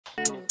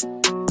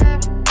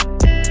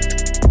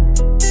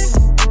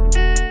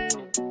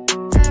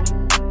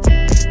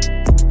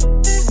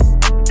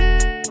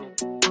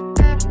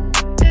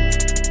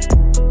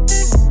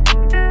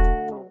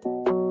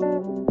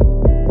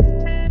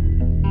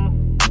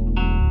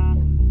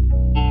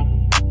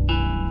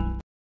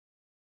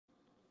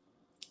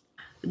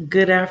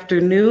Good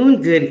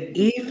afternoon, good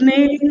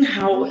evening.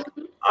 How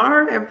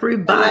are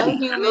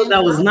everybody? I know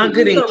that was not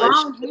good English,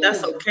 but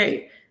that's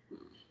okay.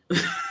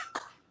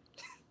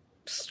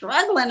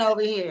 Struggling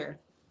over here.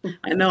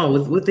 I know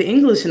with the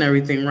English and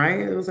everything, right?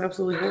 It was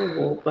absolutely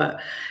horrible. But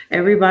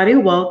everybody,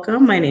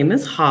 welcome. My name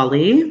is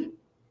Holly.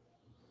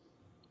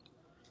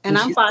 And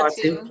I'm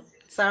Fatu.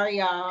 Sorry,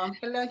 y'all.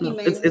 Hello,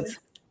 humans.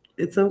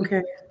 It's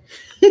okay.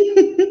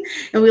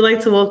 And we'd like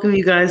to welcome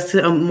you guys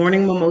to a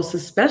Morning Mimosa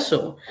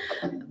special.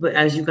 But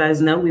as you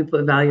guys know, we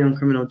put value on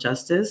criminal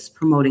justice,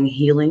 promoting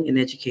healing and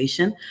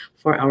education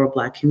for our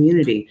Black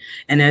community.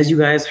 And as you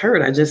guys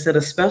heard, I just said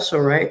a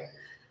special, right?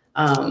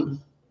 And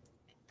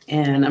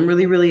I'm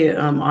really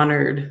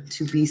honored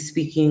to be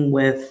speaking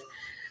with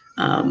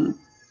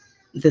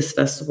this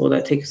festival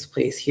that takes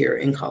place here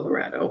in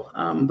Colorado.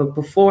 But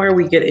before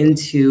we get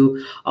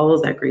into all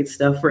of that great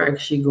stuff, we're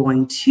actually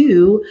going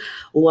to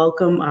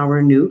welcome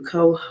our new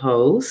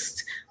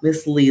co-host,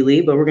 Miss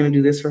Lily, but we're going to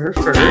do this for her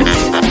first.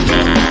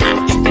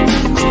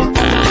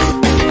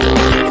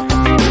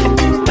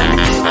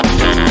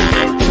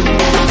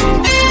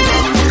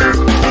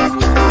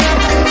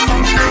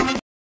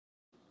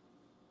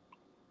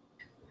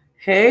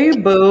 Hey,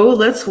 boo,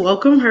 let's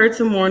welcome her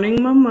to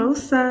Morning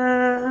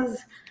Mimosas.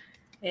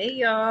 Hey,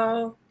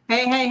 y'all.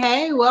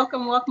 Hey.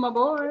 Welcome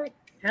aboard.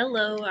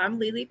 Hello, I'm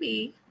Lily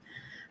B.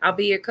 I'll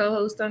be your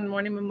co-host on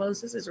Morning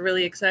Mimosas. It's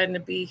really exciting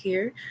to be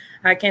here.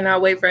 I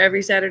cannot wait for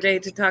every Saturday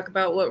to talk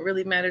about what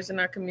really matters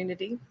in our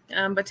community.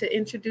 But to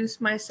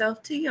introduce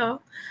myself to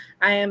y'all,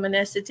 I am an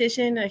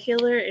esthetician, a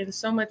healer, and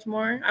so much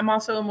more. I'm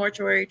also a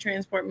mortuary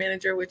transport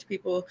manager, which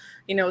people,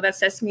 that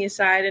sets me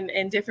aside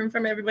and different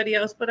from everybody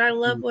else. But I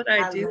love what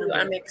I do.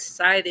 I'm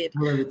excited.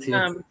 I love it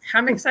too.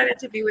 I'm excited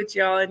to be with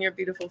y'all and your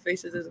beautiful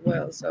faces as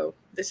well. So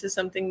this is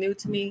something new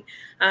to me.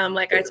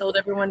 Like I told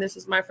everyone, this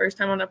is my first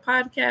time on a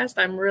podcast.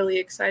 I'm really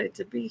excited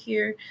to be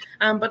here.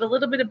 But a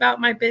little bit about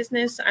my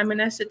business. I'm an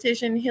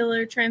esthetician,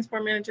 healer,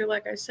 transport manager,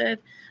 like I said.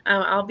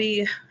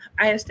 I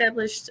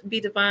established Be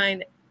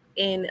Divine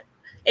in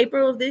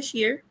April of this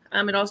year.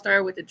 It all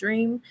started with a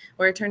dream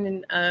where it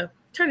turned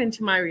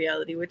into my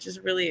reality, which is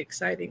really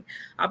exciting.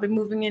 I'll be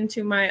moving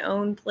into my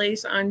own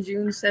place on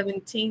June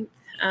 17th,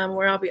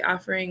 where I'll be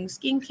offering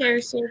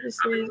skincare services,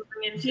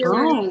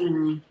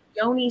 healing,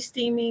 yoni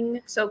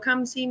steaming. So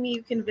come see me.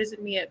 You can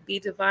visit me at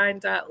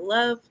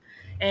bedivine.love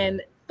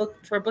and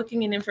for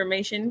booking and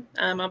information.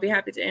 I'll be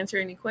happy to answer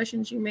any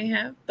questions you may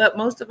have. But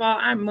most of all,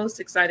 I'm most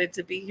excited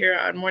to be here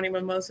on Morning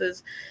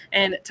Mimosas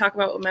and talk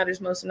about what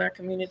matters most in our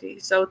community.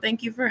 So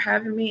thank you for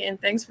having me,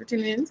 and thanks for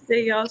tuning in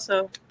today, y'all.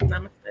 So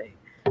namaste.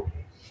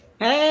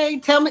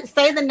 Hey,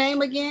 say the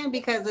name again,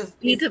 because it's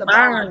Be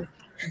Divine.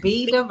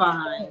 Be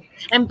Divine.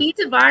 And Be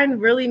Divine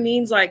really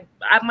means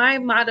my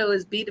motto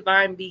is Be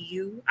Divine, Be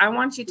You. I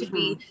want you to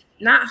be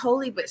not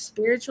holy, but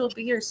spiritual.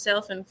 Be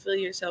yourself and feel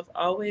yourself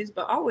always,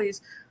 but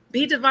always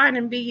be divine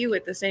and be you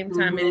at the same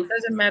time. And it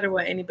doesn't matter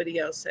what anybody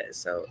else says.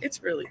 So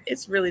it's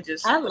really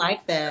just. I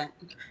like that.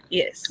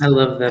 Yes. I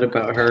love that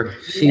about her.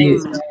 She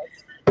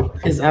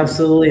is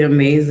absolutely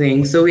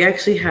amazing. So we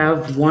actually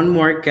have one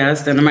more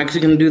guest, and I'm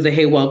actually going to do the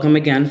hey, welcome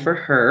again for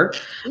her.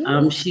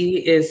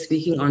 She is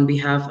speaking on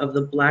behalf of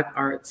the Black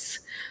Arts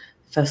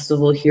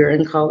Festival here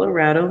in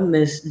Colorado,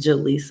 Miss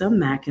Jaleesa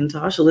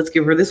McIntosh. So let's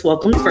give her this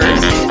welcome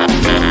first.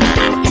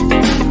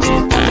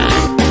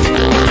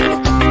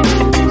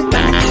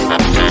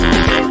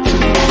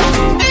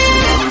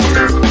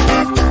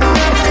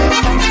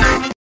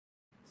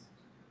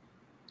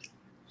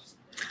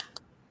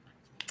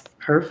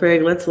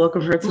 Perfect. Let's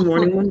welcome her to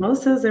Morning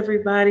Mimosas,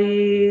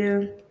 everybody.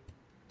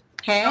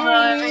 Hey. Hello,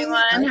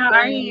 everyone. How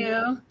are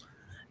you?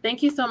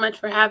 Thank you so much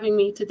for having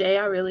me today.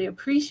 I really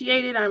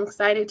appreciate it. I'm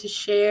excited to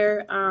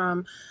share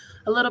a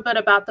little bit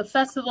about the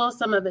festival,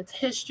 some of its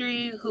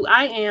history, who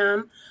I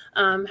am,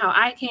 how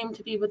I came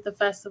to be with the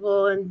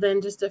festival, and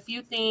then just a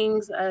few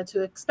things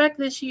to expect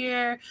this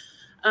year.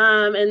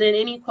 And then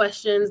any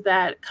questions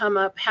that come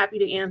up, happy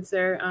to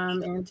answer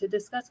and to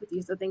discuss with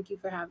you. So thank you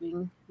for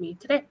having me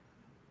today.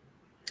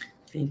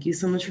 Thank you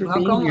so much for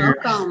being here.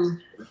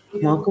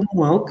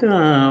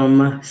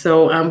 Welcome.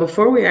 So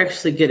before we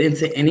actually get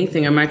into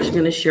anything, I'm actually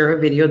going to share a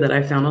video that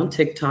I found on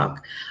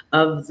TikTok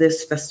of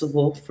this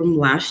festival from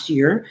last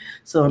year.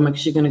 So I'm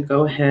actually going to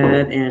go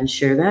ahead and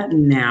share that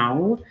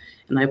now.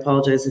 And I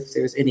apologize if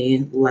there's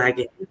any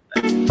lagging.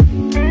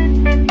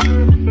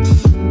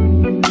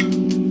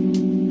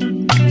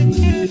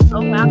 Oh,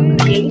 wow.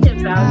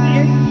 Creatives out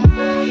here.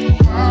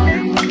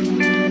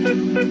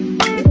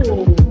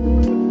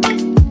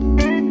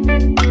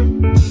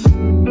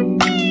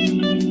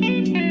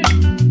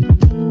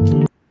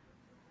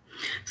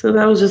 So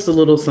that was just a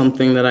little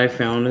something that I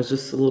found. It's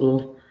just a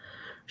little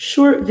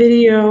short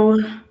video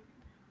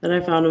that I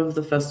found of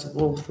the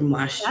festival from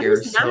last year.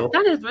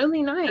 That is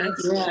really nice.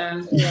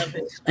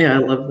 Yeah, I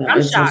love that.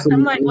 I'm shocked.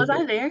 I'm like, was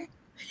I there?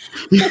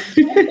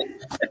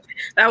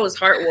 That was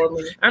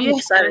heartwarming. I'm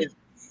excited.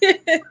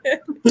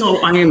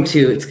 Oh, I am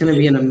too. It's going to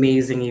be an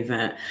amazing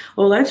event.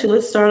 Well, actually,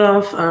 let's start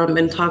off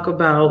and talk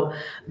about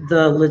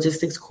the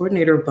logistics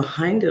coordinator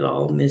behind it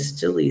all, Miss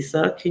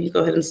Jaleesa. Can you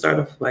go ahead and start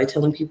off by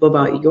telling people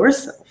about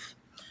yourself?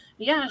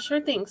 Yeah, sure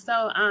thing.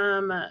 So,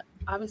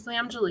 obviously,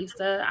 I'm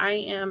Jaleesa. I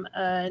am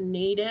a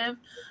native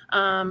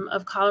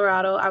of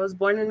Colorado. I was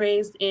born and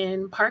raised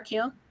in Park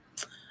Hill.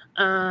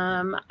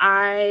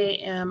 I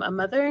am a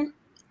mother.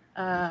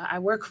 I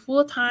work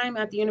full time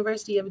at the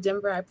University of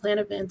Denver. I plan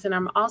events, and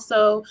I'm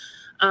also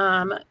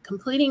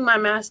completing my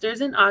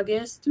master's in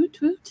August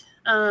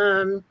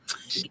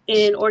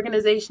in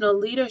organizational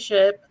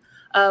leadership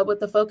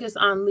with a focus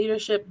on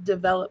leadership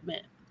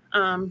development.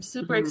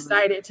 Super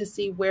excited to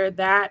see where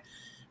that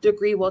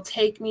degree will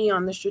take me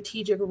on the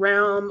strategic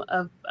realm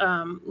of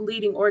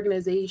leading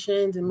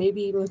organizations and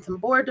maybe even some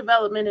board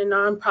development and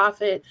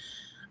nonprofit.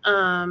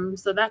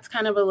 So that's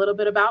kind of a little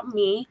bit about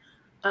me.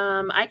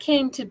 I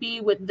came to be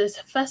with this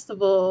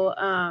festival,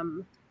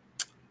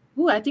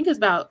 I think it's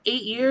about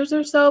 8 years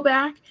or so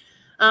back.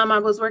 I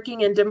was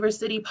working in Denver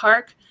City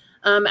Park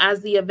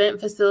as the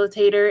event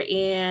facilitator,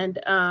 and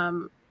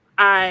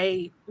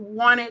I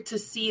wanted to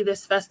see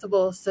this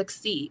festival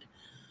succeed.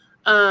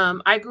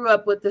 I grew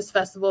up with this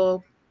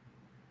festival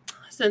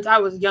since I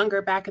was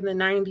younger, back in the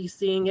 90s,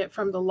 seeing it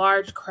from the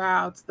large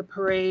crowds, the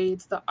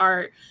parades, the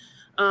art,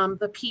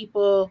 the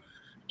people.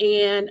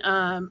 And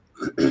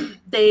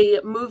they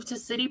moved to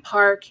City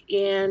Park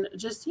and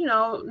just,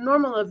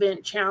 normal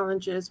event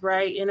challenges,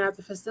 right? And as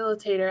a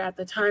facilitator at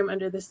the time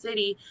under the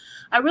city,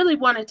 I really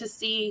wanted to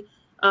see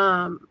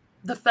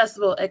the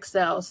festival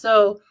excel.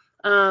 So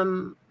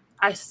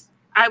I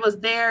was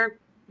there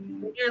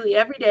nearly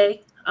every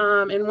day.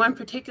 And one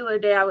particular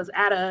day I was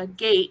at a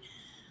gate,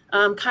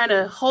 kind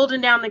of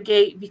holding down the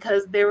gate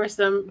because there were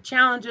some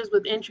challenges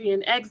with entry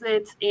and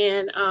exits.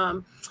 And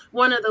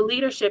one of the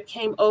leadership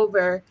came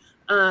over,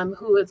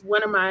 who is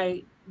one of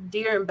my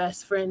dear and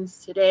best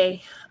friends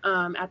today,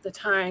 at the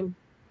time,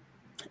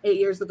 8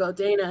 years ago,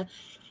 Dana.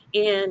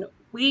 And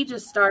we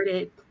just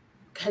started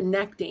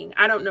connecting.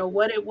 I don't know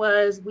what it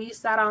was. We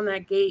sat on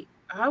that gate,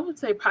 I would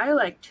say probably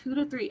like 2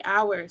 to 3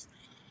 hours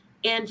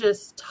and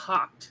just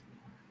talked.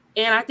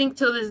 And I think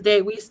till this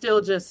day, we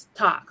still just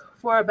talk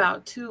for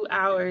about 2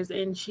 hours.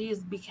 And she's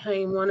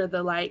became one of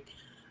the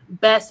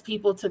best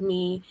people to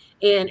me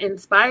and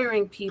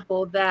inspiring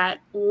people that,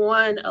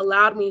 one,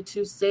 allowed me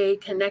to stay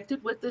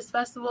connected with this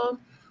festival.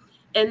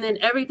 And then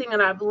everything that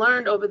I've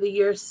learned over the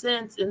years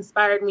since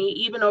inspired me,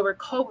 even over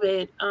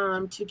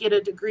COVID, to get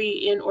a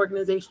degree in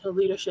organizational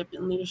leadership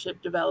and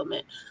leadership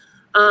development.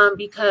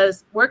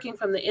 Because working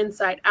from the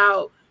inside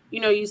out,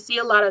 you see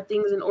a lot of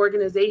things in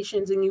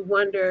organizations and you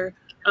wonder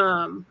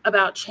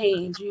about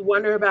change, you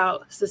wonder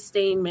about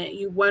sustainment,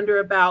 you wonder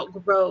about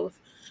growth,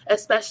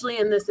 especially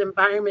in this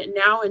environment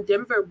now in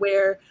Denver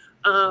where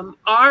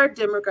our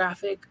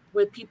demographic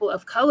with people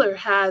of color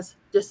has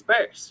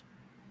dispersed.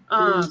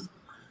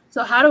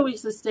 So how do we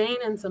sustain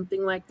in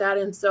something like that?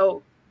 And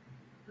so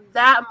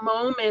that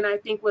moment, I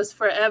think, was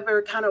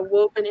forever kind of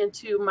woven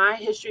into my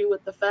history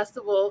with the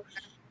festival.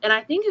 And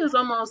I think it was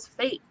almost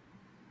fate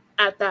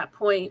at that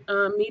point,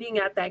 meeting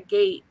at that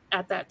gate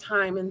at that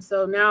time. And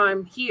so now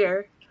I'm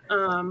here,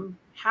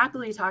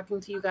 happily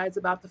talking to you guys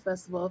about the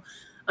festival,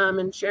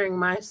 and sharing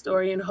my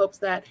story in hopes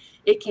that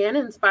it can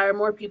inspire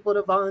more people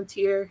to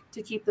volunteer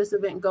to keep this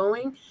event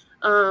going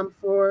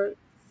for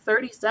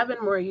 37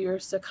 more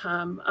years to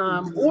come,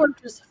 or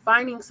just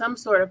finding some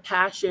sort of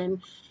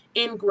passion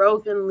in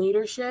growth and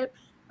leadership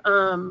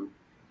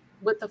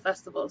with the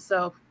festival.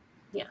 So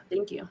yeah,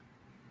 thank you.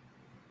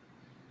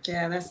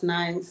 Yeah, that's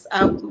nice.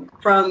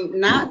 From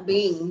not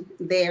being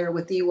there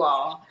with you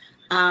all,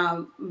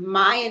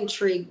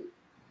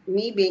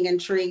 me being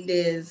intrigued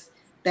is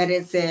that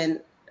it's a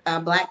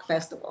Black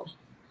festival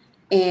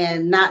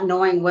and not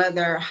knowing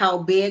how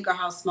big or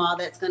how small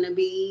that's going to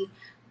be.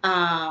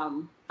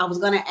 I was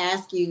going to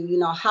ask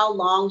you, how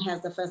long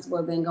has the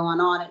festival been going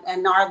on,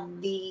 and are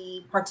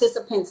the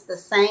participants the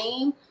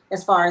same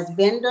as far as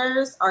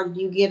vendors, or do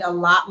you get a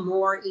lot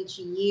more each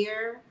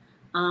year?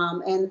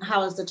 And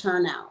how is the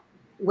turnout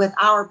with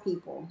our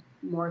people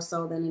more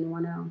so than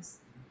anyone else?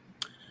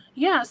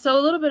 Yeah, so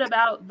a little bit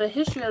about the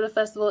history of the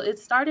festival.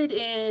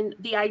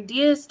 The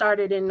idea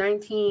started in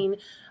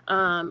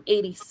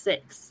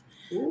 1986.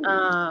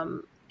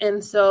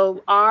 And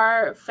so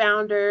our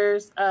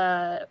founders,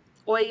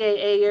 Oye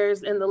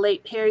Ayers and the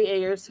late Perry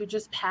Ayers, who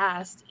just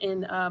passed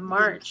in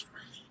March,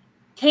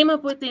 came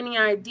up with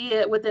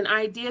an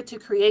idea to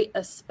create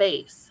a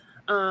space.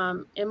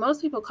 And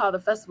most people call the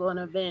festival an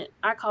event.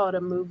 I call it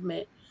a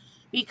movement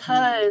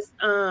because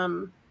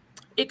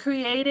it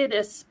created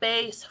a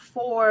space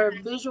for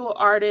visual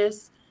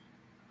artists,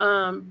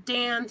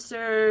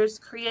 dancers,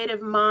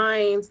 creative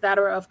minds that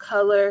are of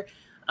color,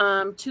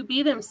 to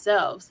be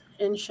themselves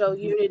and show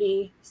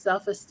unity,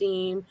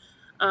 self-esteem,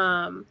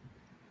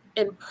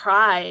 and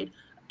pride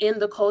in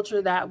the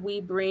culture that we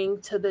bring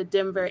to the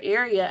Denver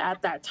area at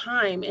that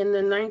time. In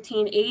the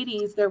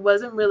 1980s, there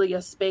wasn't really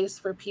a space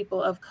for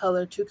people of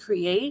color to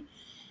create.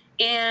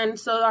 And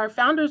so our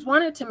founders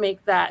wanted to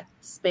make that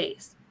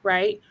space.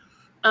 right?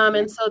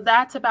 And so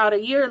that's about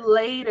a year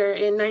later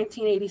in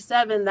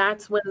 1987,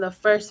 that's when the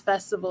first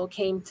festival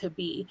came to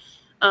be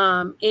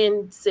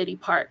in City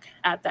Park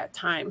at that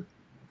time.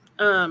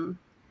 And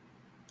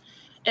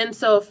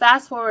so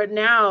fast forward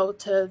now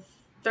to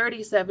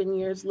 37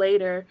 years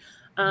later,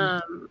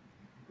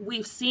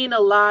 we've seen a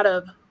lot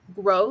of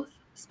growth,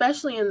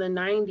 especially in the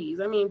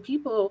 90s. I mean,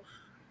 people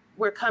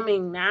were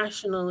coming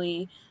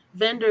nationally.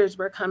 Vendors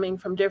were coming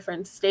from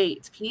different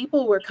states.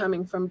 People were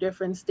coming from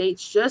different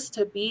states just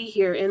to be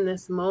here in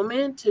this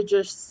moment to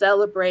just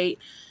celebrate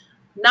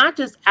not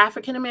just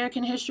African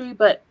American history,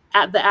 but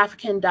at the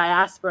African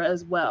diaspora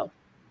as well.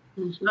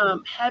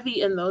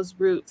 Heavy in those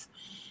roots.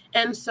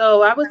 And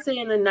so I would say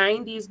in the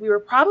 90s, we were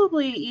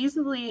probably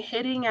easily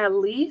hitting at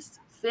least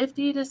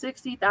 50 to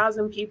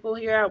 60,000 people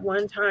here at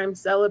one time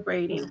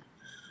celebrating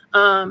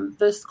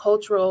this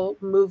cultural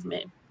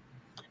movement.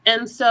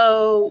 And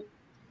so,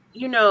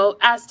 you know,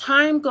 as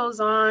time goes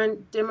on,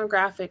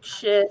 demographics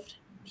shift,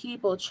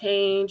 people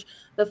change.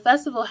 The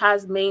festival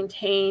has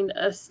maintained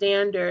a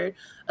standard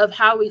of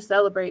how we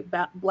celebrate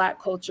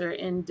Black culture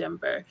in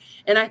Denver.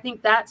 And I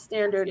think that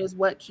standard is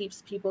what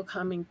keeps people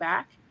coming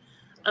back.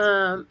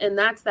 And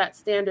that's that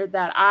standard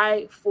that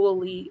I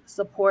fully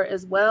support,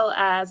 as well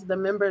as the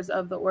members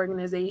of the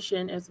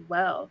organization as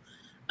well.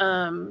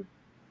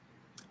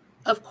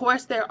 Of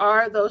course, there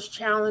are those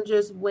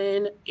challenges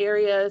when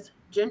areas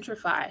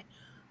gentrify.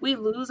 We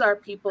lose our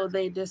people,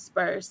 they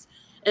disperse.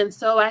 And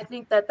so I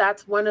think that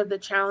that's one of the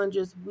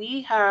challenges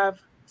we have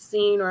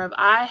seen, or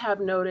I have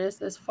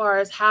noticed, as far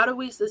as how do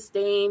we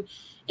sustain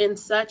in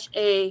such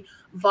a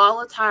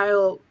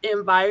volatile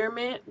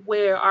environment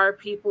where our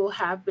people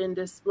have been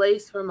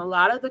displaced from a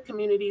lot of the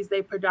communities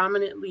they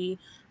predominantly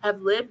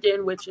have lived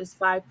in, which is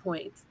 5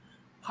 Points,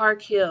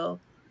 Park Hill,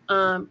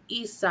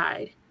 East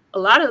Side. A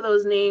lot of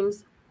those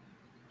names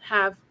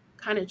have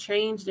kind of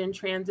changed and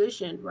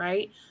transitioned,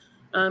 right?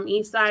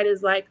 East Side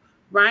is like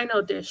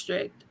Rhino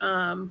District.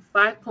 5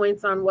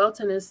 Points on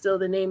Welton is still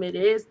the name it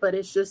is, but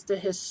it's just a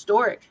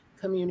historic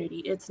community.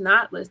 It's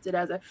not listed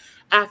as an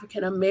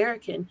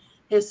African-American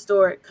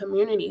historic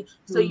community.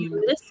 So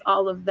you miss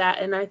all of that.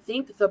 And I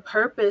think the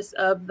purpose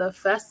of the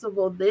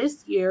festival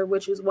this year,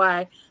 which is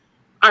why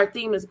our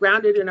theme is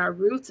grounded in our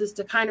roots, is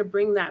to kind of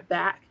bring that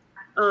back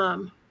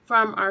from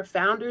our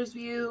founders'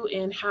 view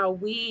and how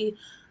we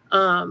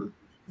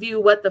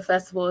view what the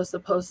festival is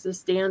supposed to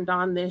stand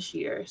on this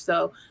year.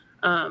 So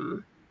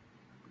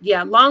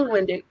yeah,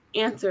 long-winded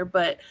answer,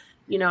 but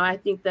you know, I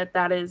think that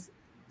that is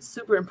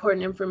super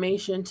important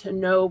information to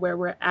know where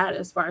we're at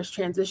as far as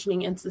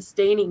transitioning and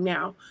sustaining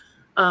now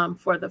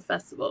for the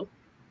festival.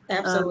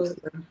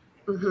 Absolutely.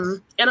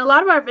 And a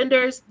lot of our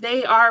vendors,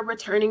 they are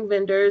returning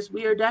vendors.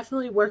 We are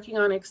definitely working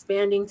on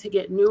expanding to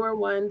get newer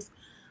ones.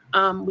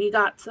 We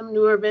got some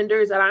newer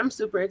vendors that I'm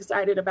super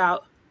excited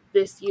about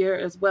this year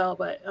as well,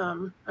 but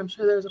I'm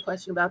sure there's a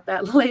question about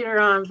that later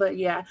on. But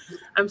yeah,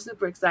 I'm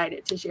super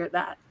excited to share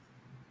that.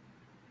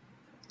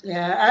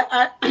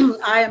 Yeah,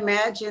 I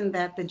imagine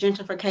that the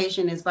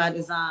gentrification is by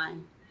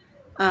design,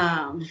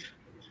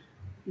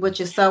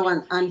 which is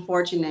so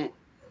unfortunate.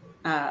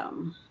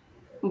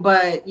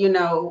 But you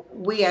know,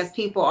 we as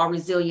people are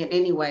resilient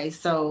anyway.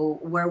 So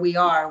where we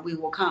are, we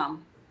will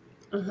come.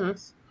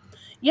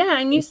 Yeah,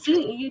 and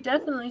you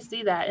definitely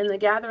see that in the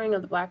gathering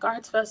of the Black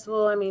Arts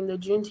Festival. I mean, the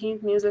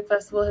Juneteenth Music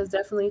Festival has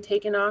definitely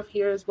taken off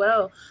here as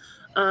well,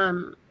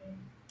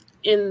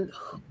 in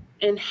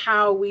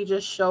how we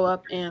just show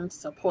up and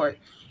support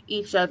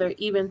each other,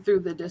 even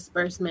through the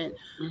disbursement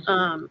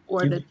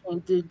or the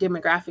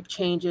demographic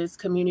changes,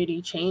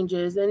 community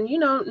changes. And, you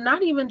know,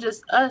 not even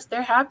just us,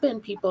 there have been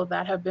people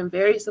that have been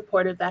very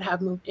supportive that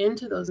have moved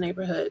into those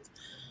neighborhoods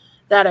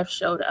that have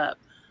showed up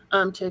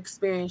to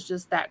experience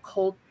just that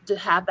to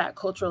have that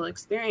cultural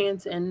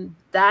experience. And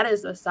that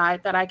is a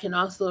side that I can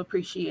also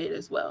appreciate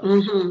as well.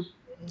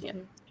 Yeah.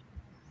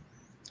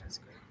 That's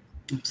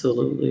great.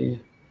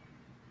 Absolutely.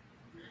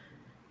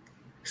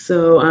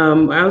 So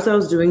as I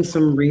was doing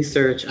some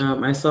research,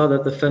 I saw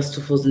that the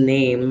festival's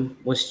name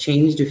was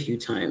changed a few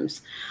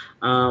times.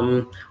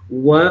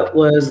 What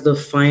was the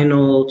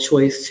final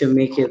choice to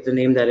make it the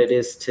name that it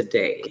is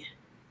today?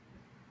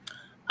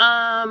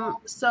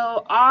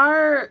 So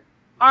our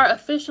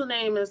official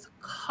name is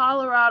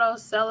Colorado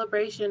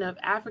Celebration of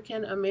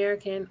African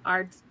American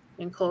Arts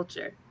and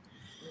Culture.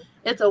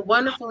 It's a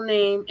wonderful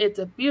name. It's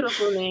a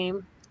beautiful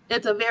name.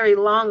 It's a very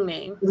long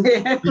name,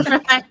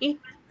 right?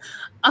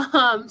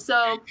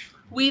 So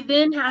we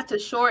then had to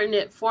shorten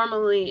it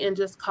formally and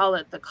just call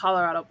it the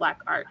Colorado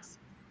Black Arts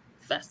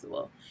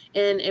Festival.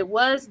 And it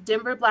was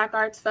Denver Black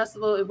Arts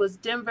Festival. It was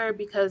Denver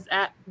because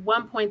at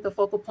one point the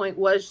focal point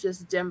was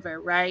just Denver,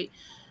 right?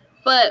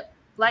 But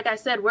like I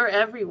said, we're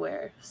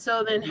everywhere.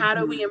 So then how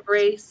do we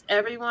embrace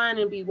everyone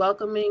and be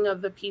welcoming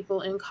of the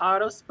people in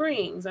Colorado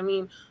Springs? I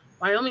mean,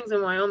 Wyoming's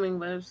in Wyoming,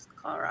 but it's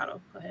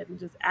Colorado. Go ahead and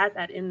just add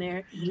that in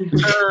there. You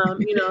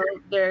know,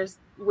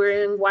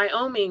 we're in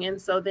Wyoming. And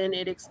so then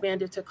it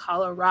expanded to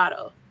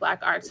Colorado Black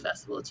Arts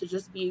Festival to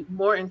just be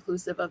more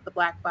inclusive of the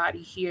Black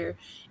body here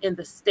in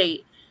the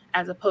state,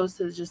 as opposed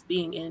to just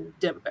being in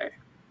Denver.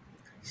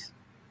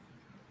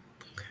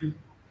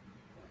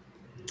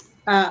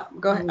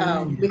 Go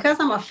ahead. Because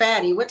I'm a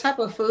fatty, what type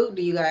of food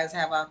do you guys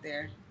have out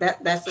there?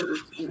 That's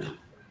important.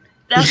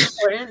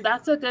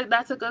 That's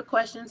a good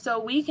question. So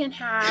we can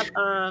have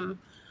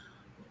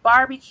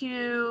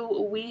barbecue.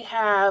 We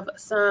have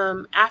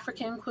some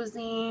African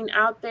cuisine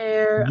out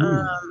there,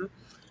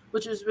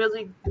 which is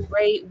really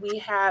great. We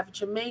have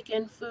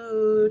Jamaican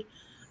food.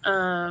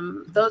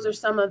 Those are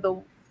some of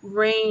the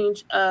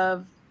range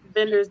of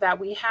vendors that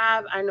we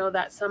have. I know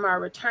that some are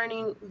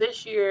returning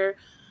this year.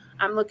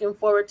 I'm looking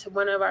forward to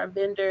one of our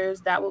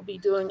vendors that will be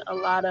doing a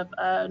lot of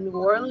New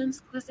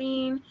Orleans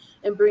cuisine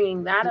and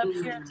bringing that up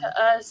here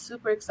to us.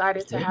 Super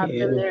excited to have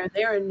them there.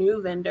 They're a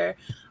new vendor.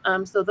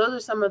 So those are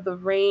some of the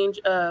range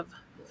of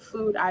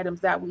food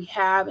items that we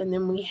have. And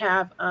then we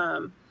have,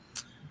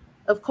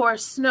 of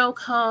course, snow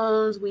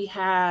cones. We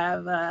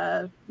have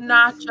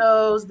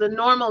nachos, the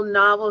normal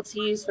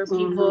novelties for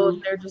people.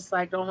 They're just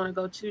like, don't want to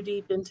go too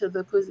deep into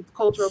the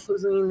cultural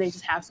cuisine. They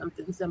just have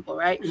something simple,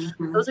 right?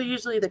 Those are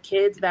usually the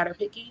kids that are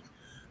picky.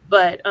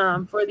 But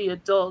for the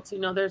adults,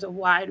 there's a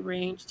wide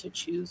range to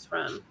choose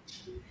from.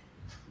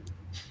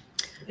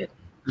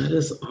 That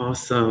is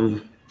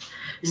awesome.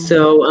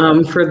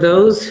 So for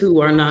those who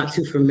are not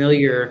too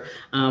familiar,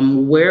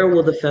 where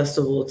will the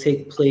festival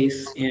take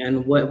place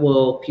and what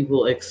will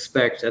people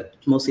expect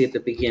mostly at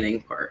the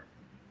beginning part?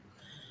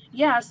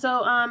 Yeah,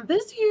 so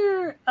this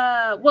year,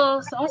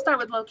 so I'll start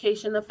with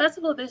location. The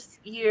festival this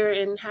year,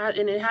 and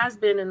it has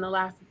been in the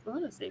last, I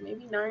want to say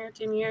maybe 9 or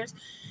 10 years,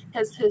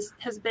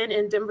 has been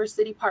in Denver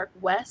City Park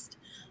West.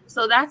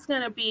 So that's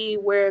going to be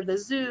where the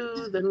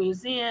zoo, the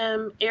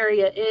museum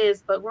area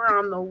is, but we're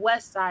on the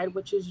west side,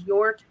 which is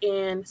York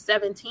and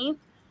 17th.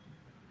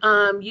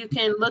 You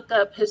can look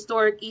up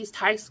Historic East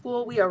High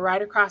School. We are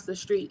right across the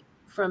street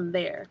from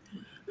there,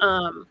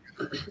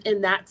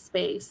 in that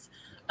space.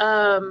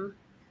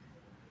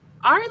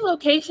 Our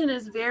location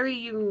is very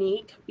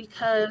unique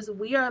because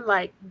we are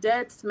like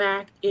dead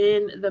smack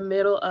in the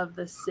middle of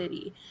the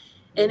city.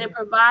 And it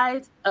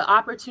provides an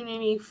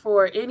opportunity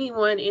for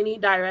anyone, any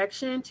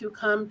direction to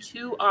come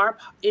to come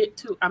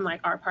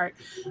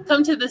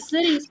to the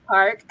city's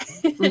park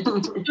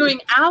during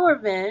our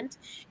event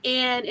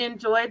and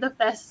enjoy the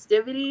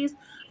festivities.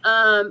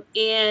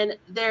 And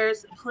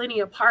there's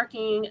plenty of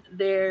parking.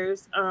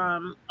 There's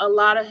a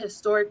lot of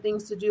historic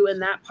things to do in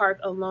that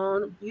park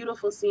alone.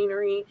 Beautiful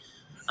scenery.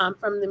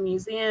 From the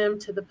museum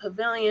to the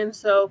pavilion.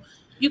 So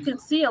you can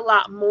see a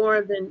lot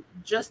more than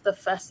just the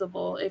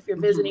festival. If you're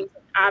visiting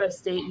out of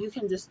state, you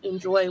can just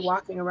enjoy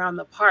walking around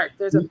the park.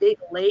 There's a big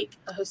lake,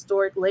 a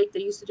historic lake. They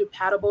used to do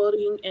paddle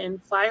boating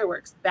and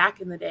fireworks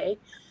back in the day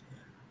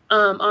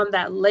on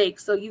that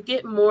lake. So you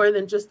get more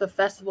than just the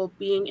festival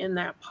being in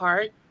that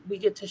park. We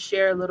get to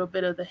share a little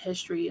bit of the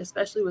history,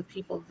 especially with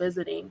people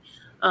visiting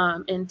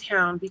in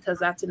town, because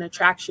that's an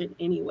attraction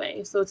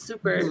anyway. So it's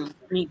super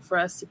neat for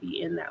us to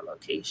be in that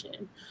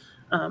location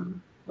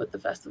with the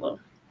festival.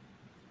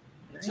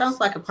 Sounds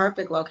like a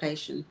perfect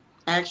location,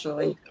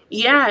 actually.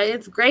 Yeah,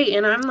 it's great.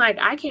 And I'm like,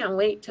 I can't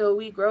wait till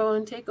we grow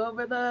and take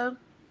over the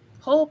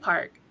whole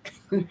park.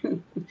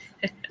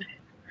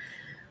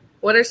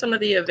 What are some of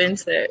the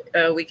events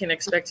that we can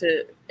expect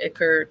to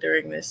occur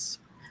during this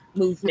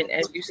movement,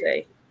 as you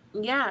say?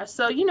 Yeah,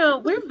 so,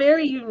 we're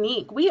very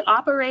unique. We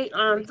operate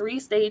on 3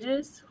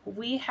 stages.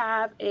 We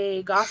have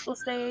a gospel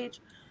stage,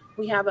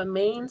 we have a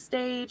main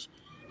stage,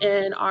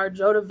 and our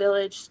Joda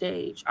Village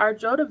stage. Our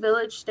Joda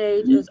Village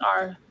stage is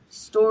our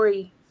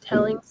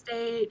storytelling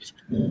stage.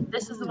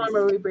 This is the one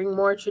where we bring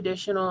more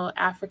traditional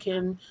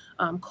African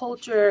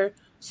culture,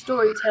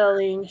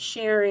 storytelling,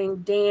 sharing,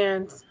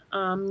 dance,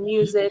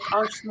 music.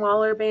 Our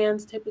smaller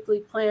bands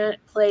typically play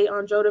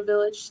on Joda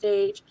Village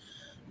stage.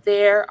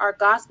 There are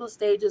gospel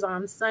stages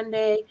on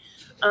Sunday.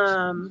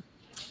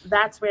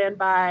 That's ran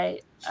by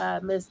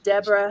Miss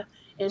Deborah,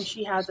 and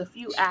she has a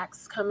few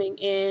acts coming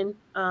in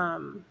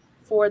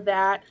for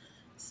that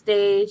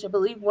stage. I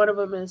believe one of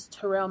them is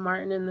Terrell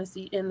Martin in the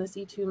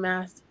C2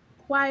 Mass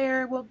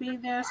Choir will be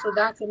there, so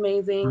that's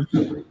amazing.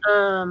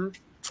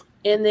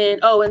 And then,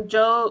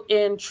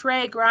 and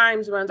Trey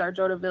Grimes runs our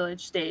Joda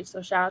Village stage.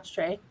 So shout out to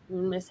Trey.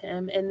 We miss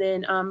him. And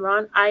then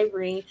Ron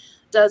Ivory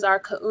does our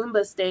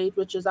Kaumba stage,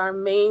 which is our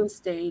main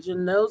stage.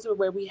 And those are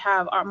where we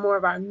have more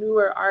of our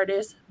newer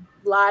artists,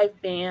 live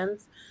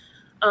bands.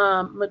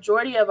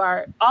 Majority of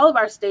all of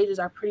our stages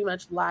are pretty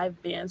much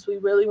live bands. We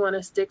really want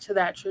to stick to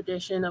that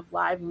tradition of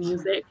live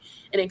music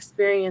and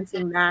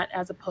experiencing that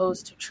as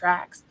opposed to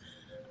tracks.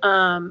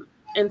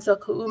 And so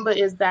Kaumba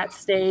is that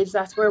stage.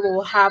 That's where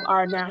we'll have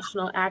our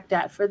national act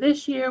at for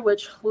this year,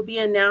 which will be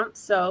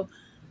announced. So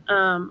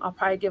I'll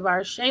probably give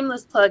our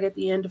shameless plug at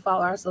the end to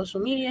follow our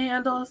social media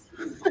handles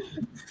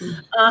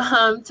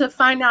to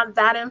find out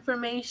that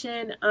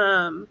information.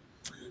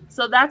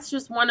 So that's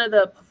just one of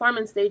the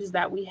performance stages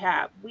that we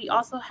have. We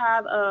also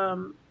have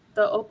the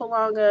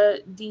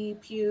Opalonga D.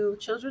 Pugh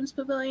Children's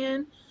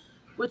Pavilion,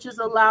 which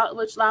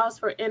allows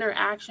for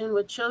interaction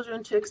with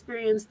children to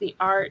experience the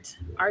arts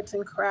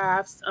and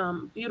crafts.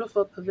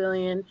 Beautiful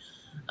pavilion.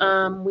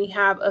 We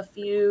have a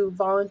few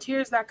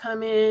volunteers that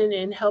come in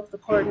and help the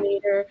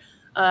coordinator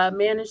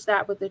manage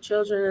that with the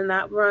children, and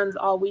that runs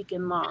all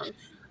weekend long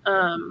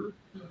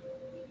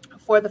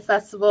for the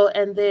festival.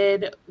 And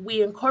then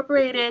we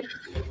incorporated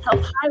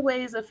Health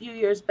Highways a few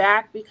years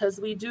back because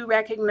we do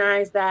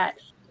recognize that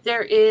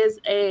there is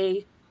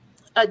a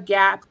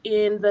gap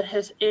in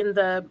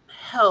the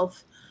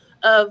health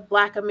of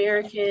Black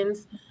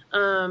Americans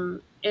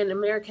and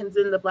Americans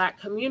in the Black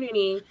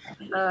community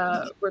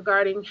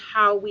regarding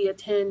how we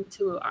tend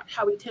to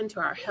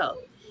our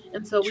health.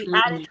 And so we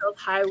added Health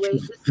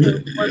Highways just to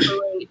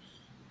incorporate,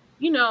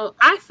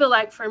 I feel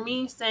like for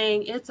me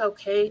saying it's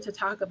okay to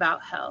talk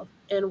about health,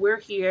 and we're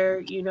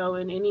here,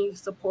 in any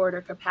support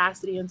or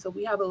capacity. And so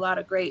we have a lot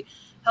of great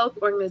health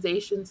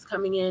organizations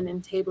coming in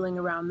and tabling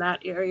around that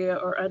area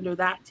or under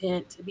that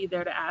tent to be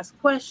there to ask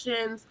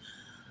questions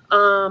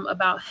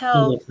about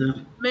health,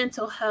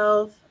 mental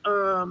health.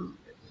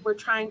 We're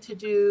trying to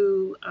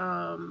do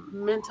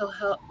mental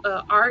health,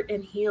 art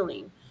and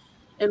healing,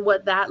 and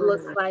what that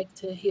looks like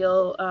to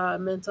heal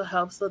mental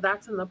health. So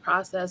that's in the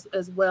process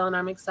as well. And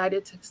I'm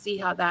excited to see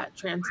how that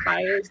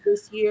transpires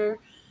this year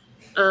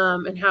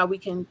and how we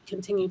can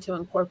continue to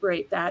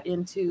incorporate that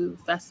into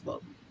the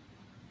festival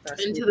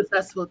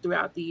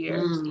throughout the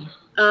year.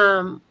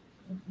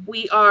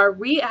 We are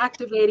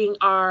reactivating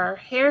our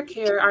hair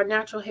care, our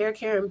natural hair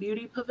care and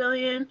beauty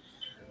pavilion.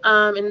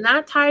 And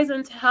that ties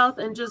into health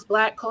and just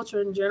Black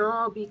culture in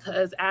general,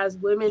 because as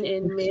women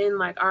and men,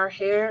 like, our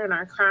hair and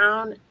our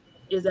crown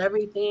is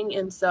everything.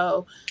 And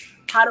so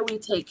how do we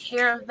take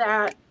care of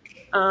that?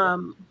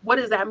 What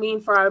does that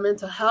mean for our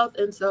mental health?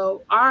 And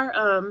so our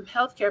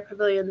healthcare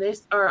pavilion,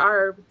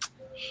 our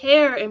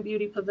hair and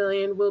beauty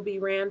pavilion will be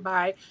ran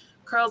by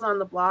Curls on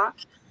the Block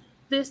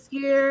this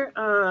year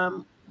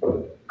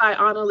by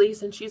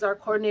Annalise, and she's our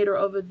coordinator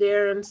over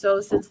there. And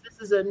so since this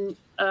is a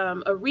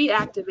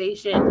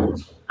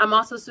reactivation, I'm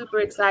also super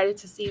excited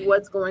to see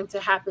what's going to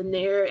happen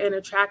there and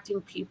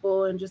attracting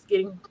people and just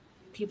getting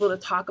people to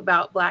talk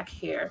about Black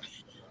hair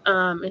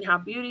and how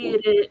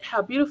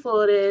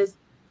beautiful it is,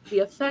 the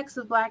effects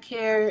of Black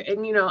hair,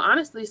 and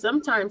honestly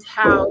sometimes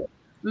how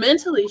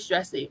mentally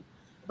stressing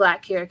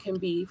Black hair can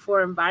be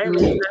for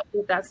environments. And I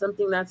think that's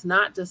something that's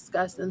not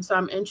discussed, and so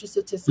I'm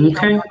interested to see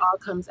how it all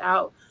comes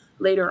out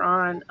later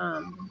on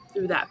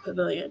through that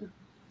pavilion.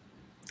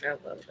 I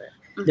love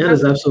that. That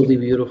is absolutely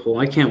beautiful.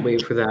 I can't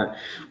wait for that.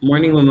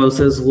 Morning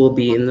Mimosas will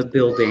be in the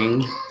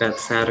building that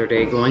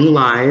Saturday going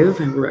live,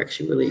 and we're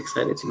actually really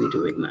excited to be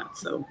doing that.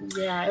 So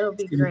yeah, it'll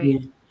be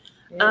great.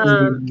 An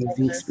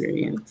amazing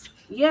experience.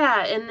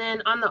 Yeah, and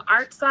then on the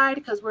art side,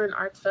 because we're an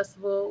arts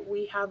festival,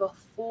 we have a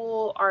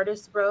full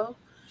artist row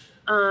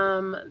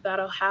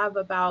that'll have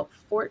about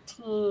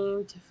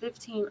 14 to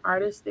 15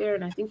 artists there,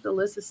 and I think the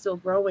list is still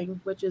growing,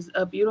 which is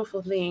a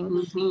beautiful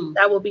thing.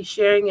 That will be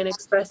sharing and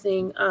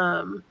expressing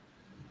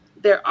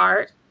their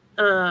art.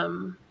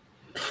 I'm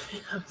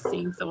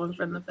seeing someone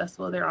from the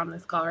festival. They're on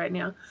this call right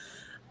now.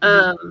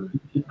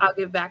 I'll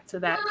get back to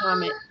that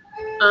comment.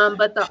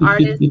 But the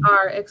artists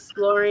are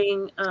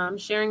exploring,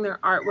 sharing their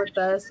art with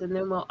us. And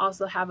then we'll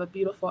also have a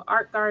beautiful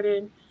art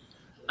garden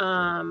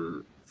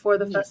for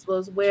the festival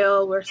as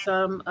well, where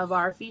some of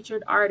our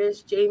featured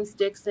artists, James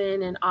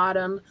Dixon and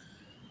Autumn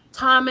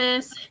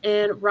Thomas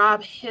and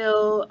Rob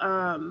Hill,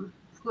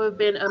 who have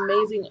been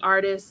amazing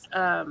artists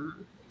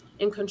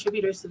and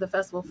contributors to the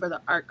festival for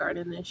the art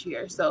garden this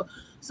year. So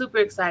super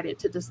excited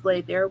to display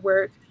their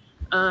work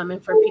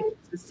and for people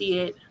to see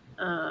it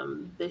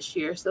this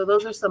year. So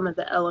those are some of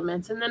the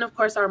elements. And then of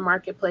course our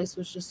marketplace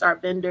was just our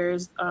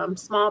vendors,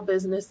 small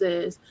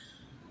businesses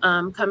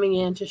coming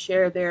in to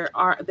share their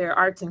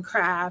arts and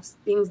crafts,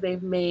 things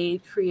they've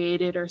made,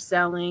 created, or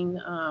selling,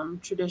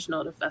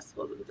 traditional to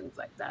festivals and things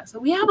like that. So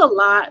we have a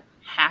lot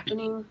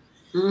happening.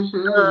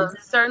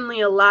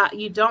 Certainly a lot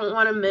you don't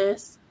want to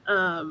miss.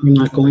 You're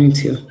not going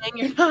to. And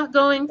you're not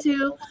going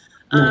to.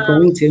 Not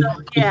going to.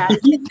 So, yeah,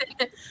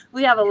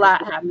 we have a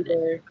lot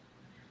happening.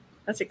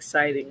 That's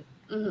exciting.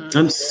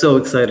 I'm so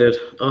excited.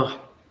 Oh,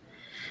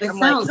 it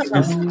sounds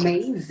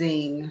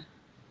amazing.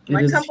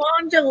 Like, come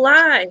on,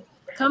 July.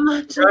 Come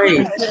on,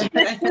 July.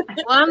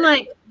 Well, I'm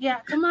like,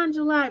 yeah, come on,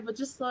 July, but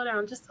just slow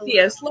down, just a little.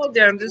 Yeah, slow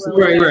down, just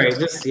right.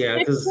 Just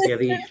because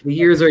the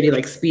year's already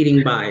like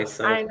speeding by.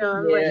 So I know.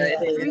 I'm like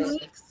 3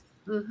 weeks.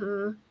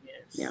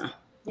 Yes.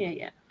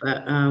 Yeah.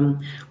 But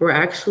we're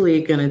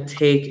actually gonna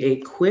take a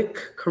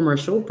quick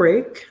commercial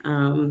break,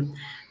 and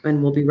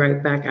we'll be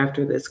right back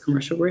after this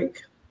commercial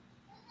break.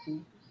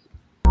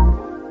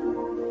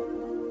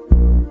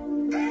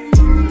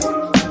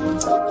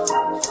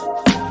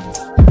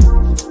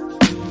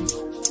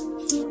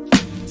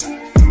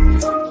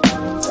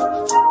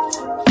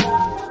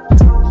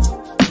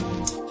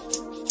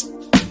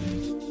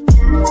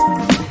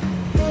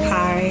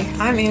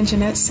 I'm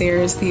Anjanette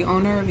Sayers, the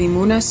owner of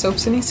Imuna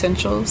Soaps and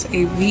Essentials,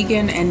 a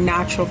vegan and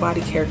natural body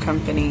care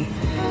company.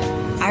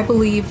 I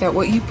believe that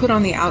what you put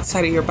on the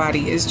outside of your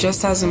body is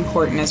just as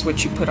important as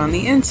what you put on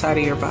the inside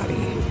of your body.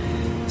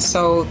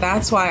 So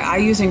that's why I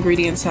use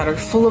ingredients that are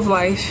full of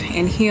life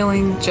and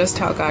healing, just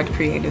how God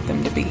created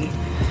them to be.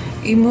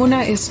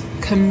 Imuna is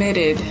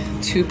committed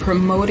to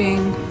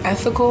promoting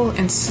ethical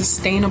and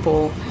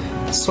sustainable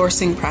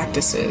sourcing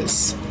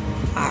practices.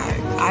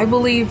 I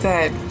believe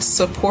that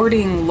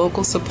supporting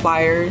local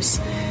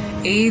suppliers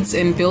aids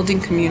in building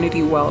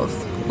community wealth,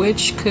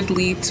 which could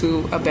lead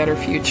to a better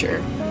future.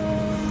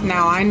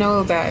 Now, I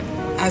know that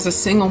as a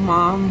single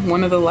mom,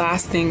 one of the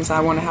last things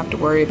I want to have to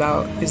worry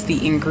about is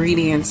the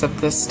ingredients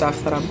of this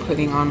stuff that I'm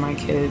putting on my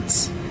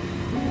kids.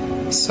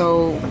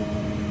 So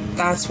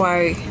that's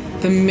why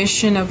the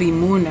mission of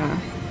Imuna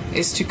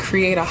is to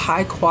create a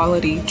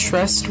high-quality,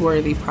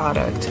 trustworthy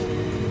product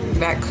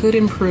that could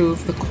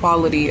improve the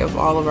quality of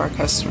all of our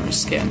customers'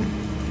 skin.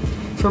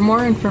 For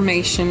more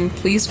information,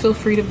 please feel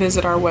free to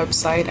visit our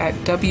website at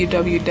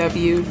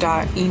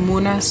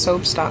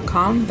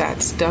www.imunasoaps.com.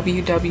 That's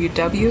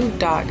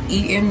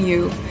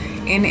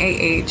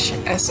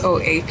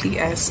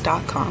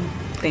www.emunahasoaps.com.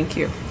 Thank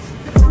you.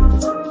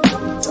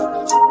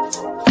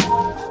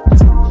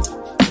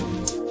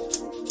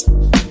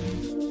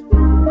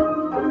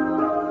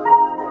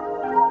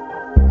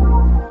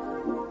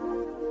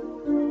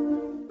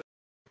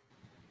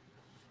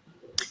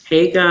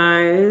 Hey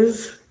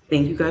guys,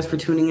 thank you guys for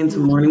tuning into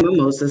Morning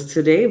Mimosas.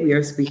 Today we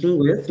are speaking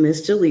with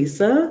Miss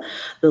Jaleesa,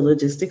 the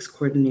logistics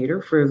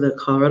coordinator for the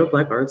Colorado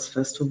Black Arts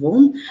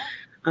Festival.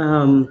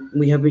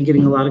 We have been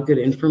getting a lot of good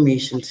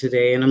information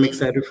today, and I'm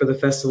excited for the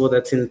festival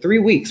that's in 3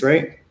 weeks,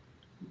 right?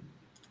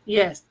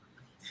 Yes.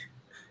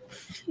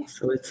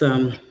 So it's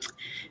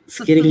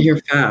getting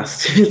here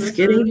fast. It's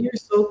getting here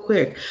so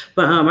quick.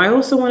 But I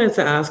also wanted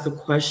to ask a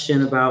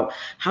question about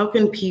how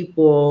can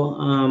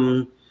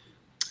people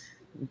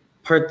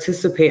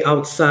participate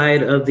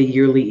outside of the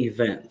yearly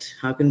event?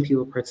 How can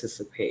people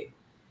participate?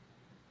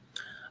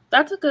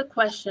 That's a good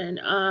question.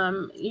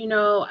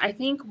 I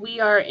think we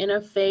are in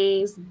a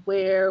phase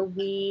where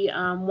we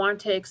want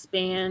to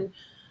expand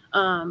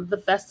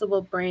the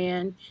festival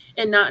brand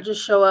and not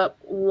just show up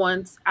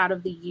once out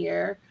of the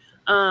year.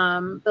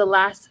 The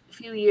last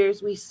few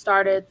years, we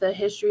started the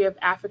history of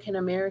African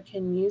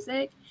American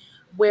music,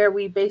 where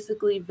we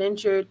basically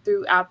ventured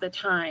throughout the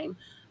time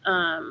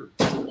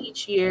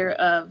each year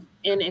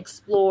and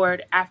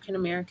explored African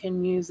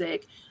American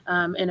music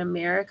in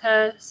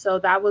America. So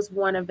that was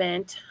one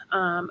event.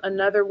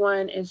 Another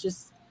one is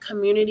just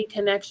community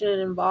connection and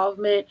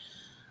involvement.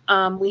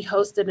 We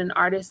hosted an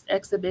artist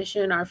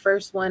exhibition, our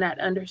first one at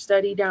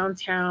Understudy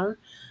downtown,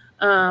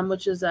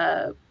 which is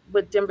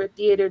with Denver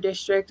Theater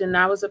District, and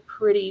that was a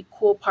pretty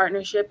cool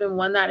partnership and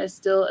one that is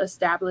still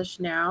established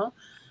now.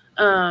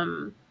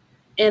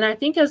 And I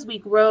think as we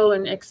grow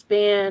and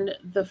expand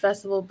the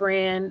festival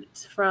brand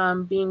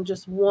from being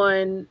just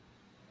one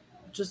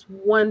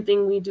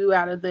thing we do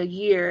out of the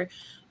year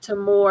to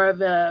more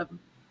of a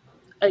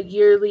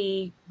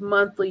yearly,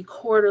 monthly,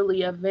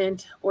 quarterly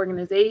event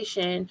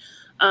organization,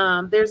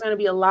 there's going to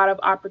be a lot of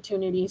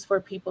opportunities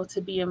for people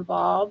to be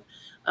involved.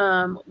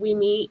 I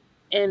meet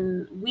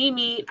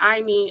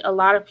a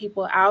lot of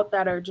people out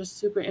that are just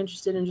super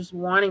interested in just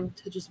wanting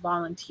to just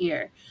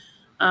volunteer.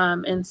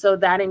 And so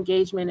that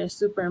engagement is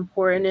super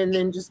important. And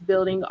then just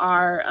building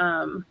our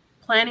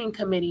planning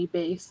committee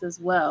base as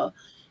well.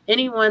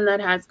 Anyone that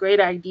has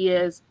great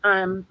ideas,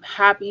 I'm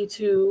happy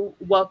to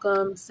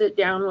welcome, sit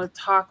down with,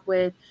 talk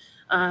with,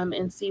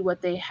 and see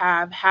what they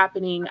have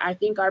happening. I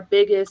think our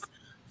biggest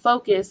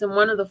focus and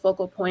one of the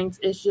focal points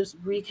is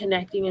just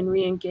reconnecting and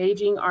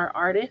re-engaging our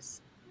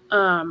artists.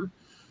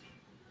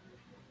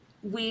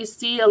 We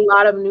see a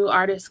lot of new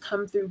artists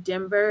come through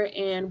Denver,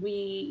 and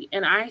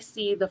I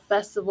see the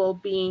festival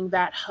being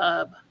that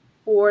hub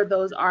for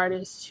those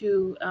artists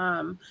to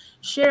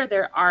share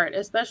their art,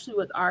 especially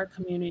with our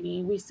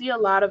community. We see a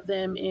lot of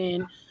them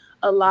in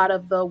a lot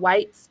of the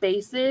white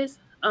spaces.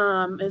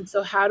 And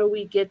so how do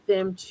we get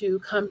them to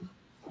come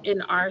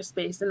in our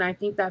space? And I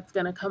think that's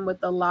going to come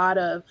with a lot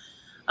of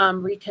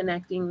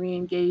reconnecting,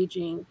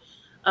 re-engaging.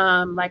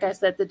 Like I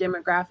said, the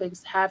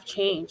demographics have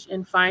changed,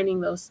 and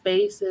finding those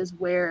spaces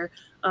where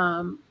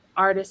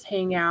artists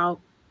hang out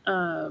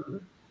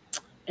and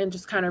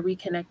just kind of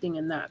reconnecting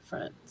in that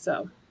front.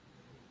 So,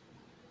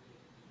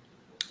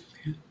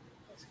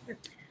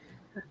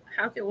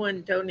 how can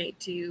one donate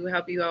to you,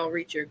 help you all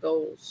reach your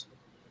goals?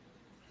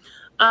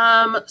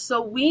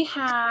 So we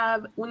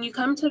have, when you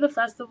come to the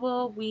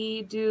festival,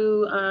 we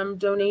do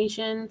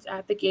donations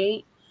at the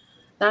gate.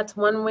 That's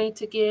one way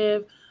to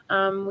give.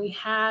 We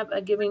have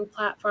a giving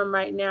platform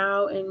right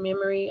now in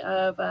memory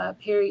of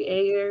Perry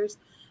Ayers.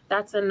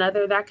 That's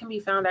another that can be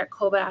found at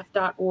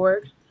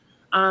cobath.org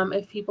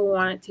if people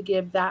wanted to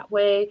give that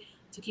way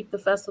to keep the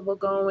festival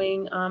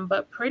going.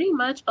 But pretty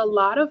much a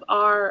lot of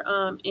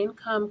our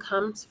income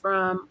comes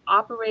from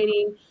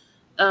operating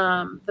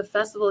the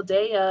festival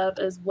day of,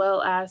 as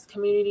well as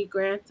community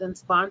grants and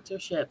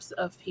sponsorships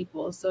of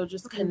people. So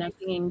just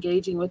connecting and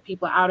engaging with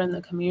people out in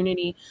the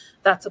community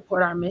that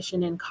support our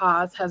mission and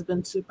cause has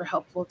been super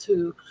helpful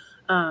to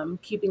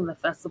keeping the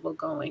festival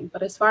going.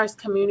 But as far as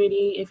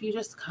community, if you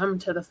just come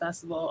to the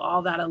festival,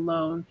 all that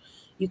alone,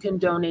 you can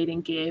donate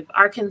and give.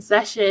 Our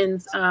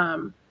concessions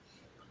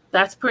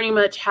that's pretty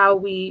much how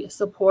we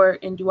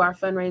support and do our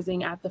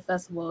fundraising at the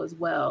festival as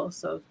well.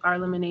 So our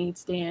lemonade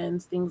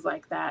stands, things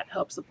like that,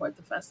 help support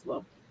the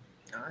festival.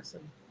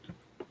 Awesome.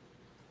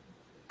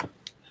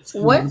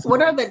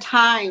 What are the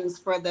times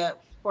for the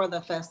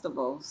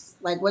festivals?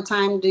 Like, what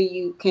time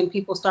can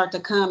people start to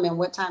come, and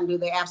what time do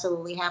they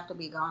absolutely have to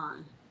be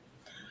gone?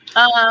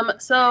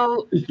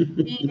 So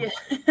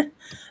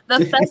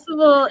the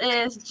festival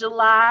is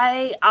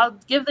July. I'll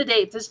give the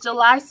dates. It's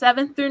July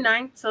 7th through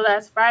 9th. So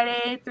that's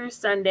Friday through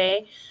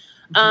Sunday.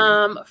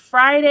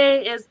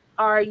 Friday is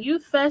our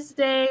Youth Fest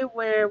Day,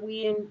 where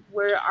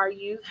our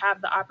youth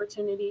have the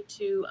opportunity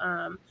to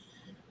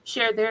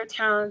share their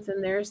talents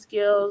and their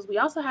skills. We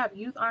also have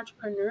youth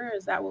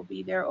entrepreneurs that will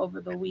be there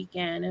over the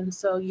weekend. And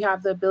so you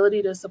have the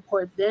ability to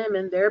support them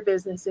in their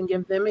business and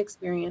give them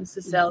experience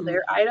to sell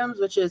their items,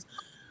 which is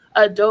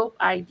a dope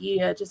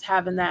idea, just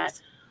having that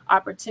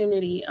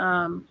opportunity.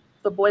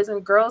 The Boys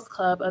and Girls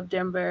Club of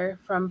Denver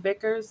from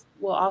Vickers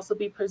will also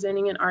be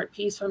presenting an art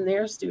piece from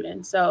their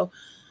students. So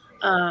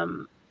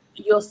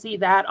you'll see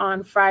that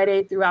on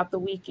Friday throughout the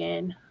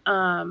weekend.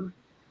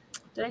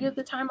 Did I give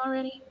the time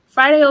already?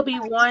 Friday will be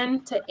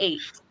 1 to 8.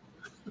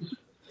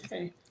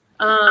 Okay.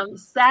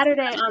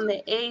 Saturday on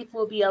the 8th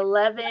will be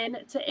 11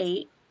 to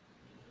 8.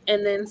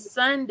 And then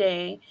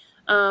Sunday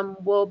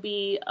will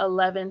be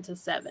 11 to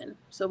 7.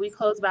 So we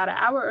close about an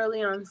hour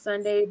early on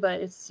Sunday,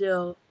 but it's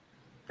still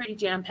pretty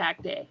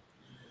jam-packed day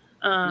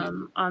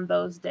on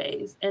those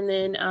days. And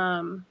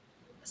then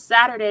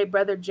Saturday,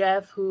 Brother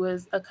Jeff, who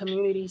is a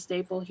community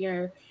staple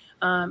here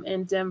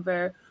in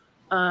Denver,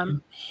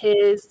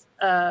 his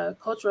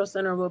cultural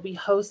center will be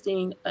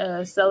hosting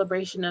a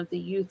celebration of the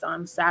youth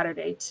on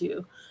Saturday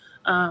too.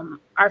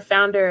 Our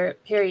founder,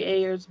 Perry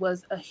Ayers,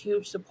 was a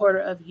huge supporter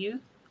of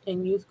youth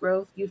and youth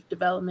growth, youth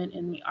development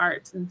in the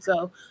arts. And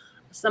so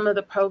some of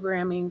the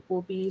programming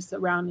will be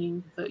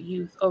surrounding the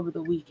youth over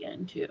the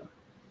weekend too.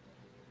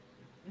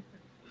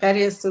 That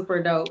is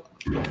super dope.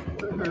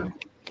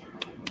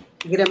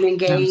 Get them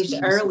engaged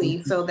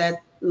early so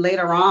that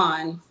later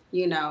on,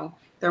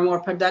 they're more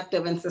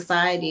productive in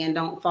society and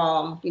don't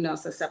fall,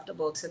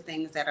 susceptible to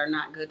things that are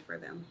not good for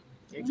them.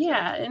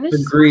 Yeah. And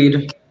it's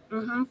agreed.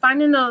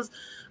 Finding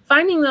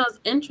those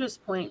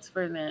interest points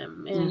for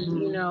them,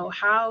 and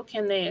how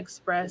can they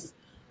express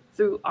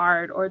through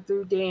art or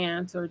through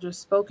dance or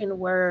just spoken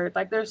word.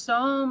 Like, there's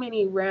so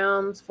many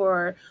realms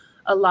for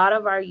a lot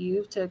of our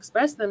youth to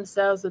express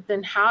themselves, but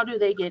then how do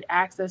they get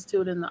access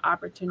to it and the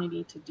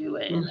opportunity to do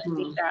it? And I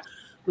think that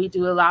we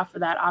do allow for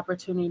that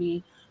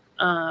opportunity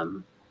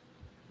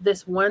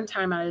this one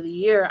time out of the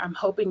year. I'm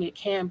hoping it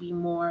can be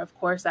more, of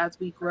course, as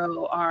we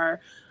grow our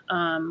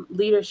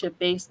leadership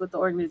base with the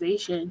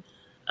organization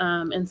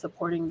and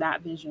supporting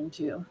that vision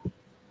too.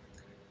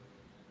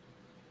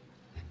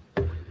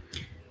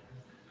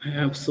 I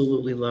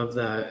absolutely love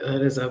that.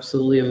 That is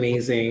absolutely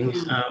amazing.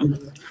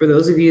 For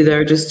those of you that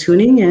are just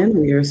tuning in,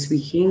 we are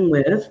speaking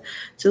with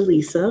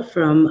Jaleesa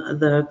from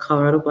the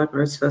Colorado Black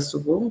Arts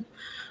Festival.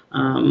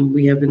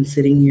 We have been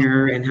sitting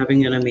here and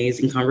having an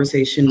amazing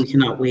conversation. We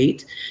cannot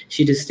wait.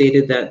 She just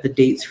stated that the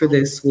dates for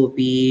this will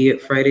be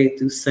Friday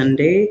through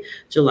Sunday,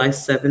 July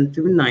 7th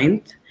through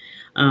 9th.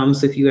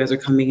 So if you guys are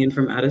coming in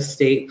from out of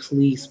state,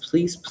 please,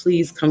 please,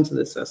 please come to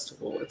this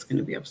festival. It's going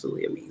to be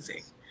absolutely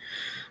amazing.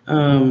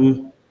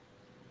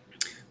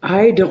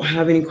 I don't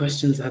have any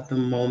questions at the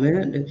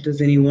moment.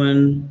 Does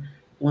anyone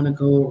want to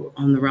go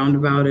on the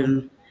roundabout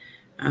and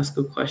ask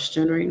a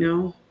question right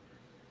now?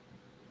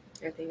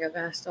 I think I've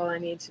asked all I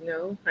need to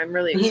know. I'm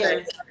really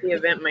excited about the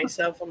event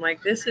myself. I'm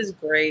like, this is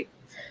great.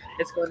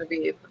 It's going to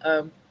be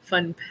a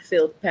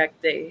fun-filled,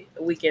 packed day,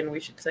 a weekend, we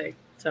should say.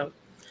 So,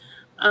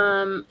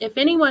 if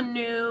anyone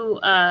new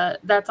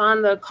that's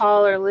on the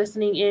call or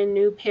listening in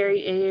knew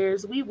Perry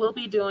Ayers, we will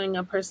be doing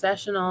a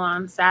processional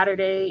on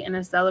Saturday in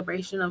a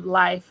celebration of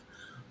life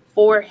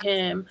for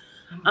him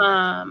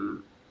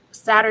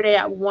Saturday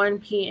at 1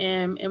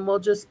 p.m. and we'll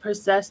just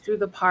process through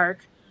the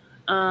park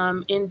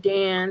in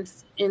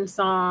dance, in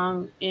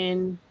song,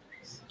 in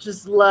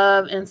just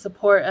love and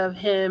support of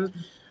him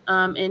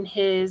in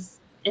his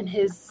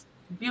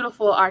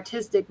beautiful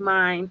artistic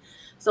mind.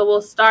 So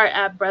we'll start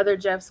at Brother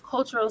Jeff's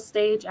cultural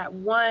stage at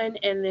 1,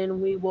 and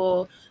then we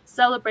will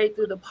celebrate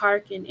through the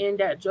park and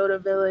end at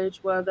Joda Village,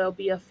 where there'll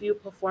be a few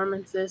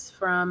performances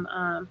from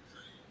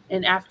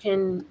an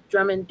African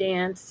drum and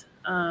dance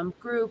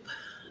group,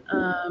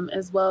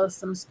 as well as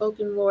some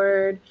spoken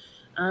word,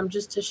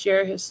 just to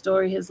share his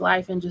story, his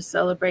life, and just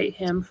celebrate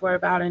him for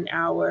about an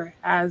hour,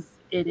 as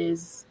it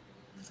is,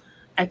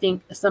 I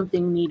think,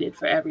 something needed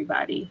for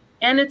everybody.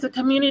 And it's a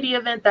community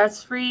event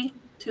that's free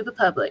to the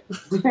public.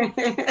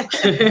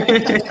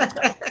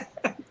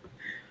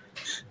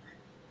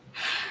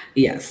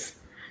 Yes.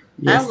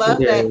 I love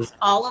that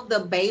all of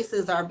the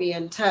bases are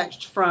being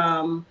touched,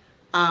 from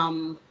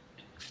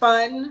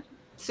fun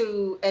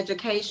to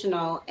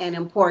educational and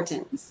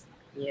importance.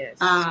 Yes.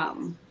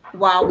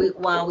 While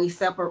we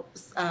celebrate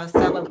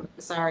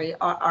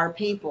our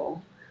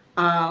people.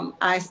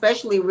 I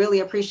especially really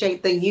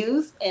appreciate the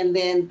youth, and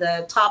then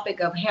the topic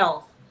of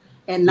health,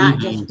 and not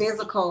just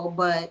physical,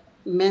 but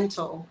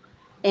mental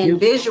and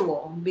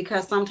visual,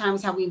 because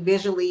sometimes how we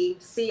visually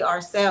see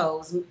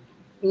ourselves,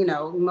 you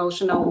know,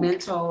 emotional,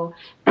 mental,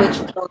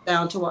 which goes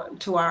down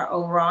to our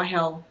overall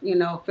health, you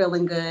know,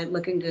 feeling good,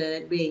 looking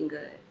good, being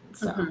good.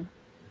 So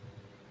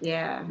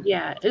yeah,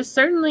 it's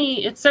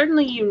certainly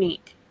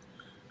unique.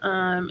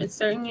 It's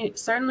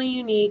certainly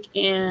unique,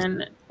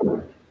 and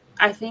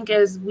I think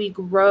as we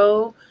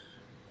grow,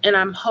 and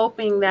I'm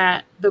hoping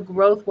that the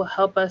growth will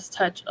help us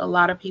touch a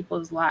lot of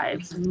people's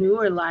lives,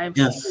 newer lives.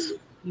 Yes.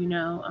 You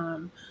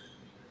know,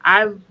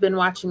 I've been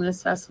watching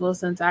this festival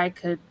since I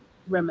could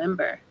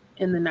remember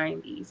in the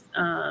 90s.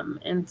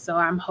 And so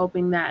I'm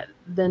hoping that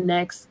the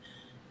next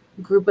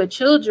group of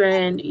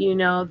children, you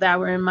know, that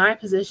were in my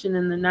position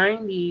in the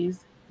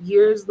 90s,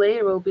 years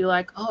later will be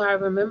like, oh, I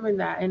remember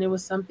that. And it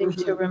was something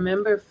to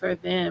remember for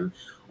them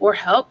or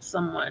help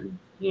someone,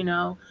 you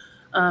know,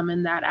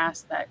 in that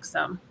aspect.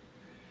 So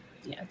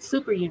yeah, it's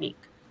super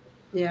unique.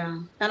 Yeah.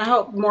 And I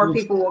hope more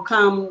people will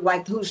come,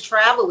 like who's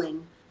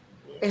traveling,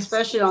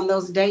 especially on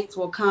those dates,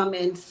 will come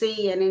and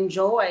see and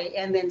enjoy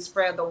and then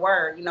spread the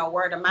word, you know,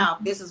 word of mouth.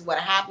 This is what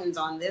happens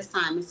on this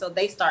time. And so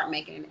they start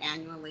making it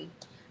annually.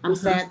 I'm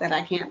sad that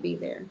I can't be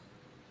there.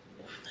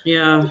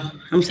 Yeah,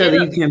 I'm sad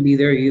that you can't be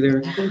there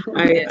either.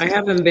 I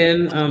haven't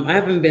been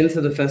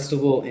to the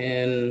festival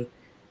in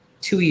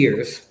 2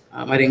 years.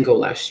 I didn't go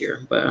last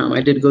year, but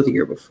I did go the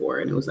year before,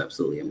 and it was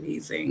absolutely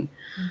amazing.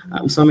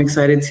 So I'm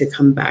excited to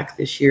come back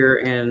this year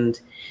and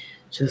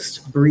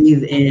just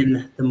breathe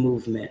in the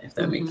movement, if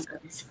that makes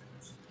sense.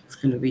 It's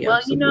going to be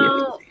absolutely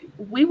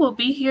amazing. We will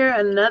be here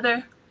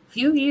another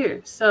few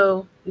years.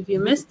 So if you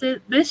missed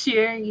it this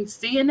year, you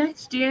see you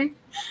next year.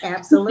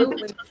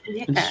 Absolutely.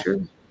 That's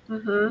true.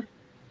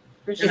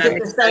 Is it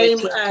the same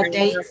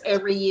dates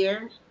every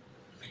year?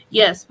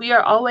 Yes, we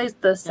are always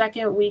the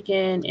second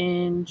weekend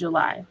in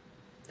July.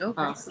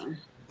 Okay. Awesome.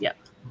 Yep.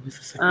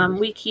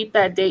 We keep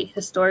that date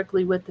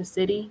historically with the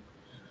city.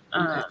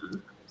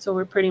 So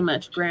we're pretty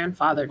much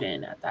grandfathered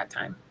in at that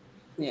time.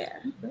 Yeah.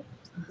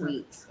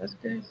 Sweet. That's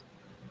good.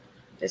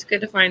 It's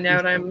good to find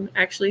out I'm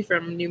actually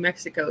from New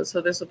Mexico,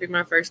 so this will be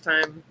my first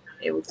time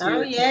able to.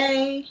 Oh,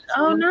 yay.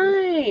 Oh,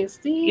 nice.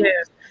 See? Yeah.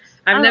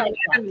 I've never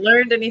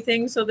learned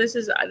anything, so this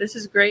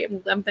is great.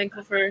 I'm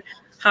thankful for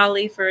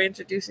Holly for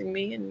introducing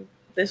me, and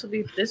this will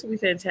be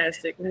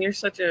fantastic. And you're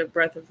such a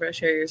breath of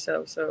fresh air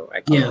yourself, so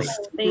I can't wait.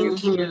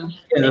 Thank you.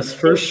 Yes,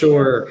 for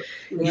sure.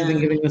 You've been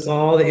giving us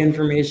all the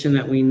information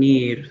that we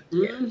need.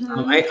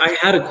 I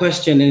had a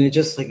question and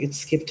it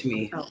skipped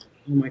me. Oh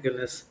my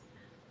goodness.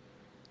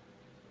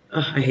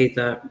 I hate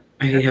that.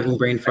 I hate having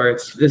brain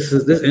farts. This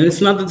and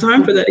it's not the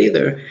time for that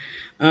either.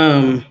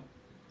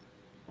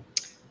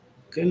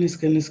 Goodness.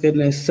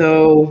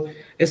 So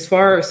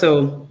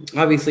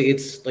obviously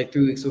it's like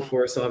 3 weeks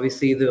before. So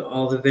obviously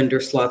all the vendor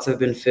slots have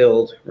been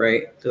filled,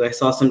 right? So I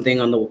saw something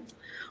on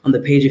the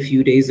page a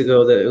few days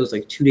ago that it was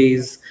like 2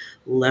 days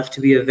left to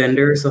be a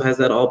vendor. So has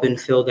that all been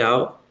filled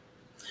out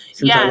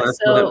since I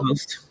last saw that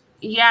post?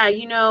 Yeah,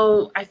 you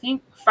know, I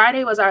think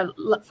Friday was our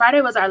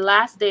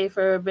last day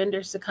for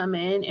vendors to come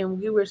in, and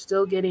we were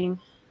still getting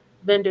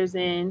vendors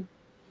in.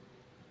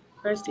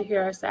 First to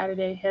hear our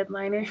Saturday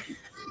headliner.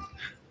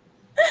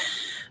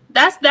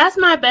 That's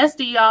my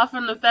bestie, y'all,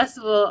 from the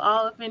festival,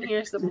 all up in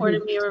here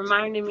supporting me and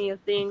reminding me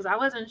of things. I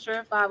wasn't sure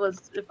if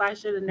I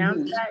should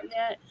announce that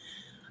yet.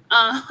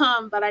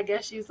 But I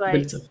guess she's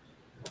like,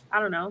 I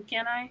don't know,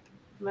 can I?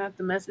 I'm gonna have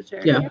to message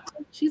her. Yeah.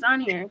 She's on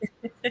here.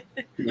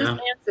 Just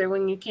answer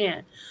when you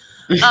can.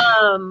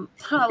 I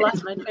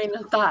lost my train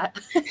of thought.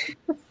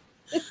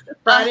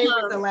 Friday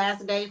was the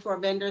last day for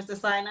vendors to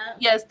sign up?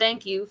 Yes,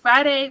 thank you.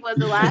 Friday was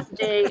the last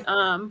day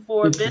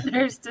for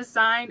vendors to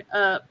sign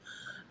up.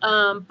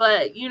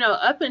 But, you know,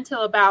 up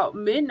until about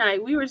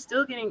midnight, we were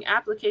still getting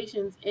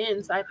applications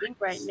in. So I think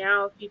right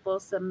now, if people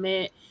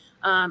submit,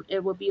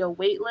 it will be a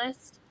wait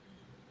list.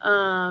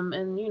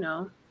 And, you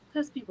know,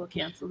 because people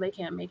cancel, they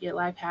can't make it,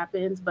 life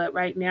happens. But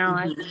right now,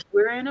 I think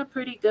we're in a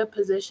pretty good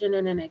position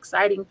and an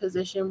exciting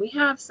position. We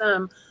have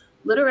some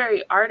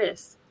literary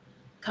artists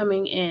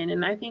coming in.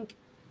 And I think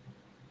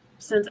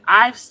since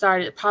I've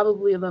started,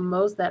 probably the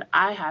most that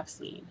I have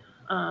seen,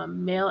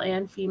 male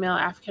and female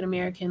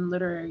African-American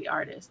literary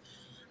artists.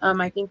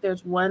 I think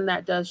there's one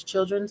that does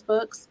children's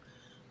books.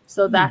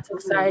 So that's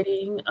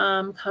exciting.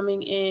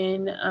 Coming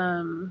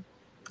in,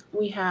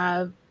 we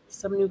have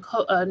some new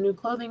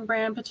clothing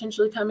brand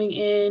potentially coming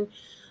in,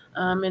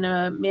 and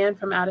a man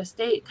from out of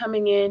state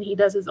coming in. He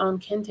does his own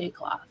kente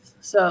cloths.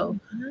 So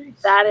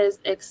that is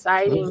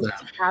exciting to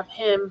have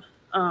him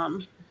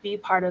be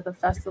part of the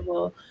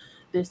festival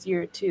this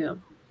year too,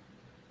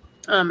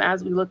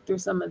 as we look through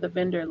some of the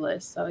vendor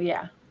lists. So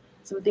yeah,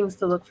 some things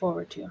to look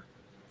forward to.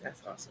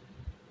 That's awesome.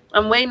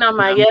 I'm waiting on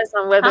my yes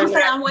on whether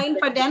I'm waiting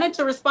for Dana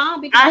to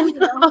respond because I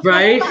know.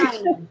 Right.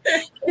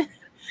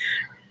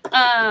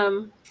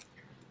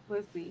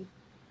 Let's see.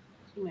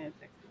 She may have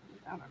texted me.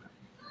 I don't know.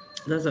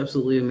 That's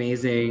absolutely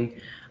amazing.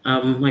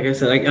 Like I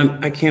said,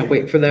 I can't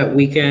wait for that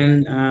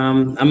weekend.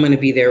 I'm going to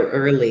be there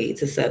early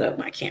to set up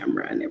my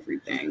camera and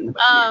everything.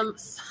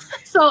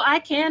 So I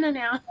can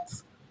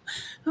announce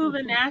who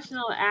the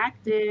national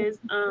act is.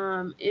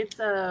 It's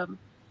a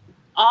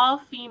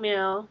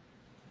all-female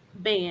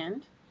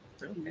band.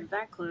 Okay.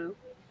 That clue.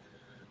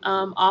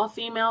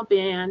 All-female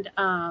band.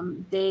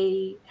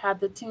 They have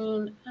the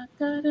tune, I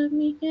got a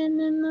meeting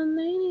in the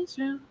ladies'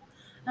 room.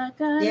 I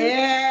got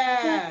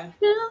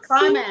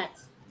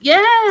Climax.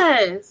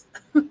 Yes.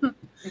 So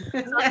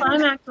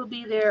Climax will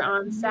be there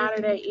on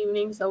Saturday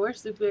evening. So we're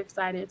super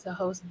excited to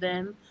host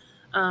them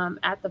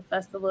at the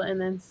festival. And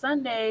then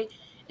Sunday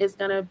is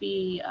going to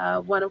be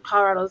one of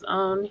Colorado's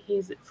own.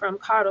 He's from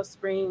Colorado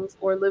Springs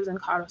or lives in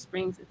Colorado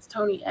Springs. It's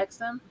Tony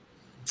Exum.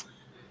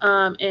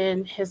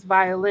 And his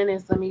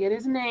violinist, let me get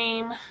his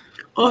name.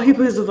 Oh, he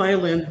plays the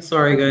violin.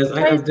 Sorry, guys.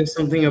 There's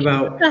something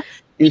about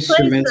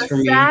instruments for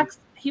me.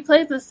 He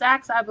plays the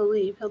sax, I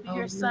believe. He'll be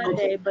here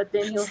Sunday, but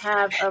then he'll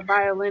have a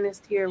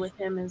violinist here with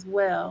him as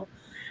well.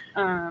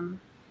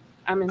 I'm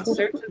in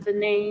search of the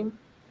name.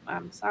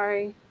 I'm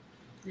sorry.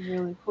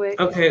 Really quick.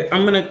 Okay,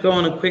 I'm gonna go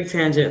on a quick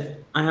tangent.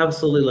 I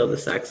absolutely love the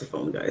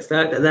saxophone, guys.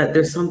 That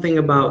there's something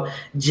about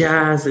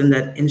jazz and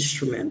that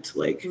instrument.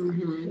 Like, I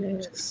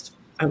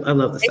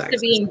love the saxophone. I used to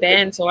be in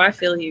band, so I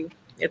feel you.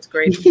 It's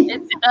great.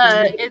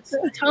 It's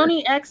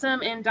Tony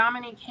Exum and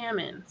Dominique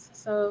Hammonds.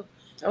 So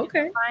you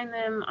can find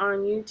them on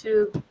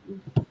YouTube.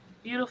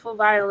 Beautiful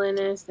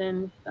violinist,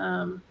 and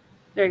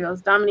there he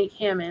goes, Dominique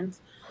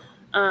Hammonds.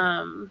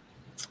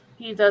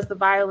 He does the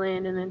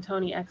violin, and then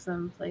Tony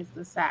Exum plays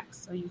the sax.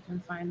 So you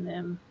can find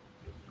them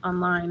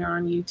online or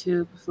on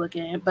YouTube.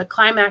 But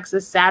Climax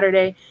is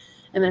Saturday,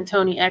 and then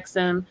Tony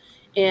Exum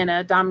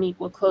and Dominique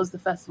will close the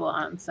festival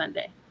on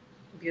Sunday.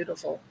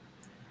 Beautiful.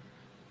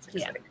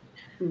 Yeah.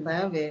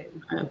 Love it.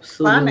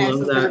 Absolutely. Climax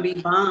is going to be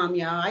bomb,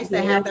 y'all. I used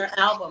to have their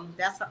album.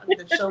 That's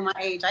to show my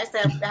age. I used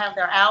to have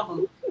their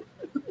album.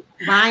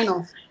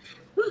 Vinyl.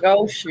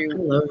 Oh, shoot. I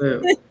love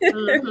it.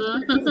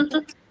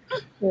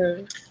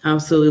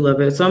 Absolutely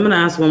love it. So I'm going to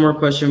ask one more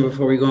question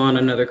before we go on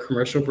another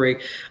commercial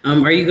break.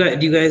 Do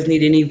you guys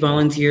need any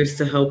volunteers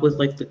to help with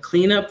like the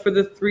cleanup for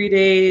the 3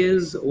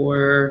 days,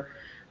 or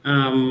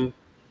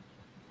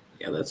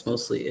that's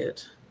mostly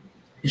it.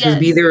 It's just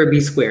be there or be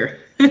square.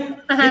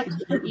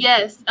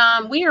 Yes.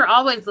 We are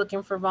always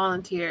looking for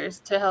volunteers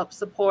to help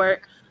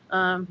support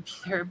be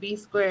there or be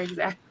square.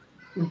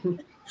 Exactly.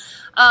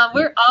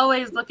 We're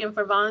always looking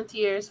for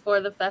volunteers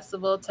for the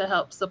festival to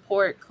help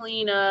support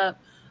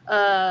cleanup,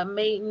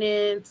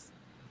 maintenance,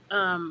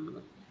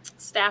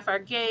 staff our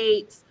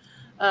gates,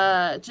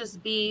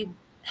 just be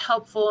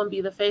helpful and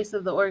be the face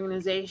of the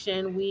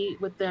organization.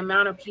 With the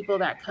amount of people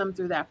that come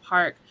through that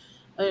park,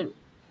 and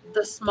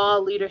the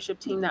small leadership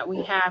team that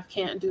we have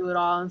can't do it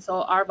all. And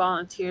so our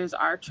volunteers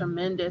are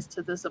tremendous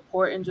to the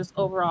support and just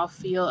overall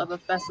feel of a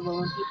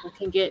festival, and people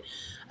can get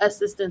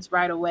assistance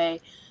right away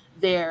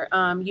there.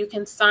 You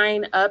can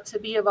sign up to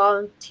be a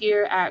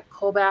volunteer at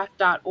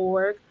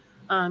cobath.org.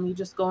 You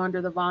just go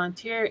under the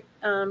volunteer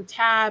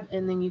tab,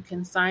 and then you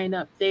can sign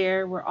up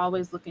there. We're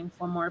always looking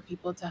for more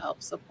people to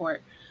help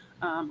support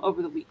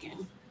over the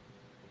weekend.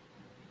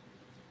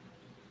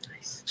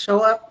 Nice. Show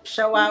up,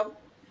 show out,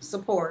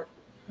 support.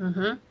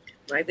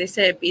 Like they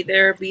said, be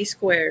there, be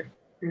square.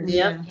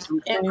 Yep.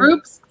 And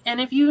groups,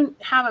 and if you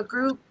have a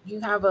group, you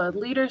have a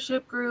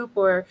leadership group,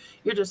 or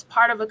you're just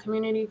part of a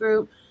community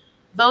group,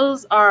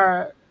 those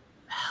are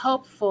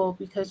helpful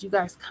because you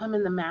guys come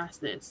in the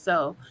masses.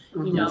 So,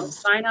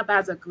 sign up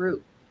as a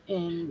group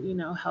and,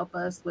 help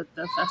us with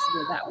the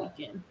festival that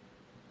weekend.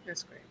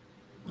 That's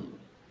great.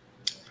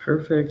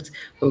 Perfect.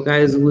 Well,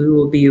 guys, we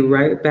will be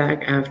right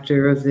back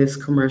after this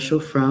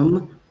commercial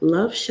from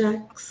Love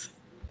Shacks.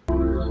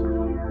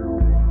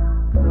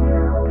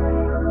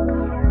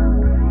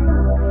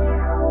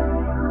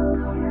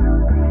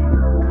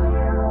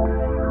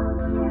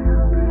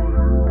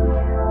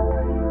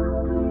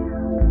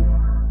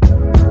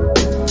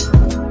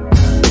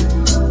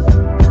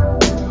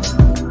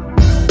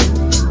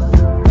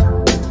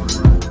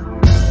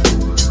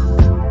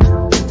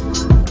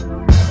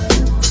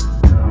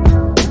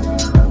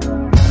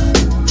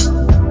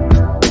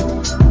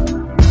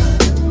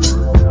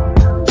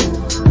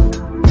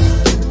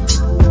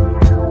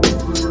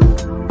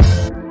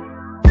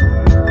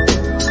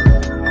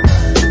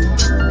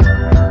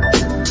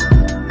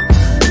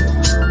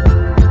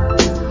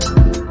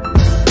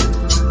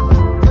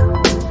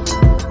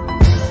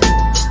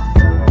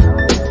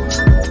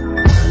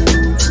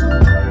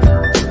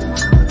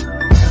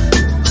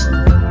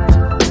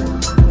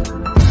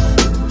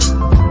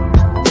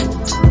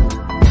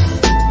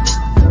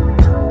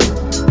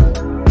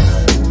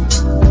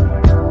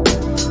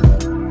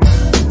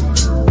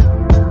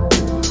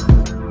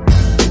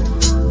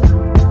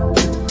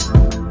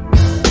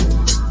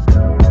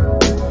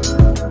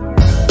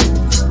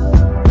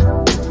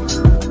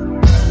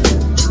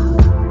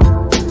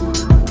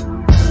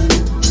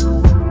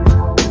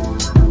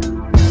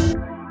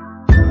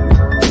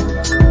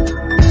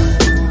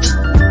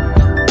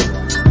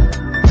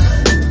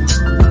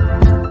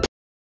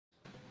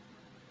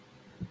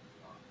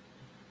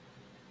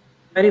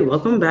 everybody.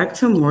 Welcome back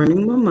to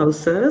Morning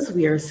Mimosas.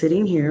 We are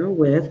sitting here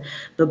with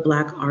the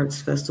Black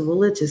Arts Festival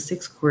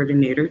Logistics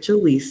Coordinator,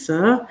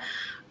 Jaleesa.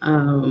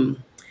 My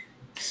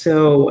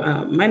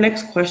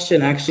next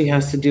question actually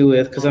has to do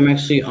with, because I'm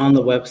actually on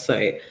the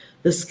website,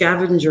 the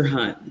scavenger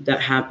hunt that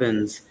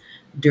happens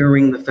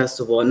during the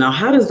festival. Now,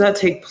 how does that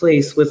take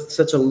place with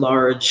such a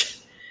large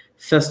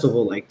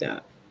festival like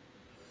that?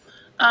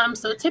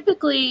 So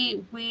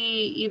typically we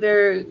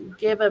either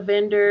give a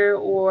vendor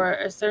or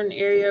a certain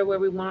area where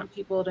we want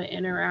people to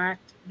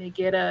interact. They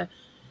get a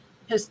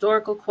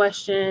historical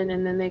question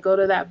and then they go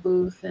to that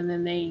booth and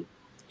then they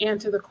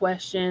answer the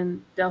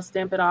question. They'll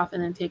stamp it off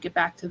and then take it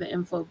back to the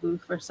info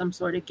booth for some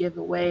sort of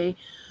giveaway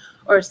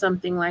or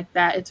something like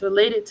that. It's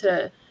related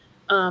to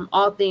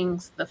all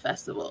things the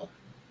festival,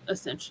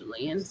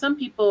 essentially. And some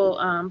people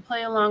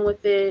play along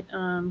with it.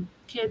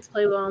 Kids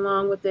play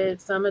along with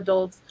it. Some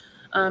adults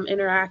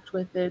interact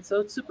with it.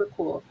 So it's super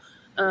cool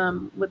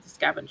with the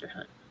scavenger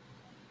hunt.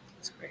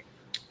 It's great.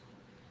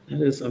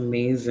 That is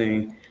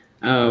amazing.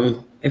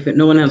 If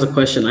no one has a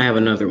question, I have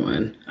another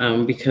one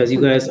because you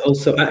guys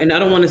also, and I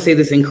don't want to say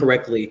this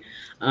incorrectly.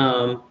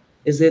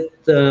 Is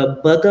it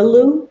the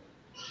Boogaloo?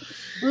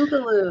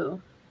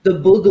 Boogaloo. The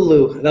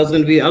Boogaloo. I was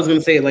going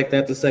to say it like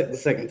that the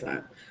second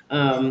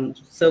time.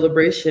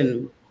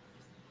 Celebration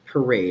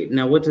parade.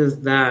 Now, what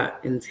does that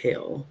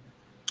entail?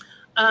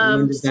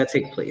 When does that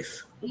take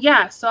place?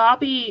 Yeah, so I'll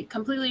be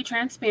completely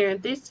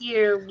transparent. This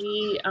year,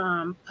 we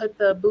put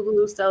the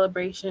Boogaloo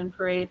Celebration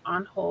Parade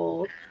on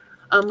hold.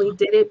 We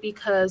did it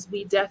because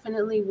we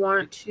definitely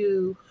want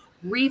to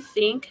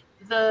rethink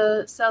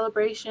the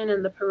celebration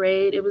and the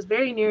parade. It was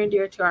very near and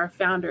dear to our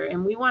founder,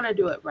 and we want to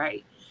do it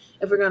right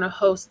if we're going to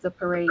host the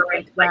parade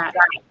like that.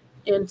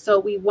 And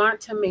so we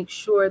want to make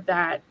sure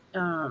that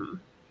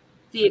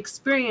the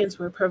experience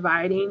we're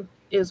providing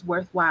is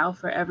worthwhile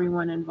for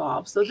everyone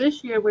involved. So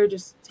this year we're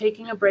just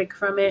taking a break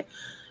from it.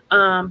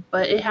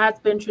 But it has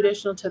been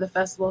traditional to the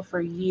festival for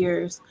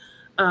years.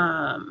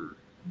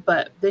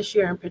 But this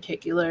year in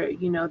particular,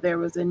 you know, there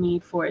was a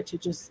need for it to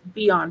just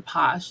be on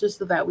pause, just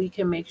so that we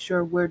can make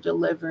sure we're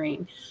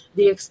delivering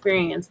the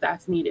experience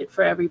that's needed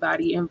for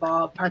everybody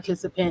involved,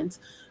 participants,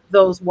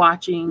 those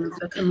watching,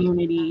 the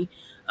community.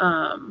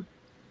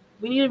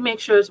 We need to make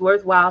sure it's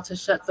worthwhile to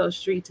shut those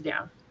streets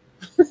down.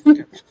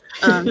 To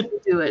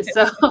do it.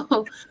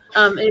 So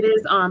it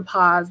is on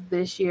pause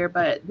this year,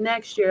 but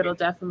next year it'll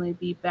definitely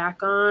be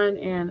back on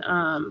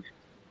and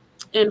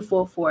in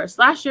full force.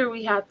 Last year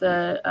we had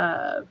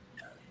the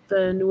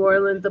New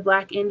Orleans, the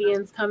Black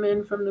Indians come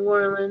in from New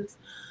Orleans,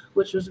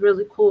 which was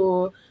really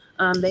cool.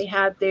 They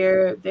had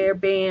their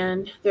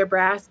band, their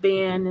brass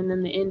band, and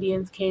then the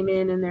Indians came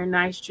in their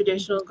nice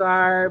traditional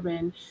garb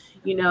and,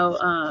 you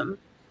know,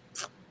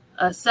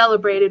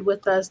 celebrated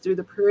with us through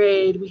the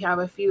parade. We have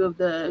a few of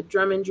the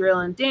drum and drill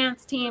and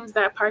dance teams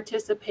that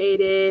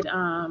participated,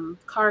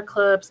 car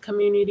clubs,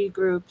 community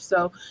groups.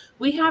 So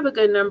we have a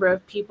good number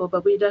of people,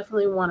 but we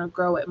definitely want to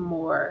grow it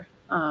more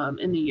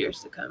in the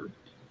years to come.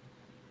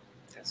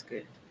 That's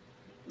good.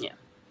 Yeah.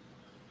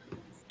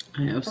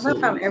 I love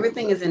how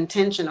everything is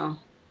intentional.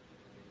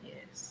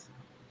 Yes.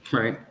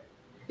 Right.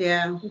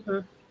 Yeah. Mm-hmm.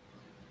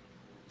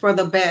 For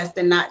the best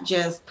and not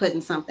just putting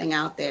something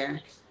out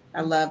there.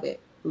 I love it.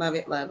 Love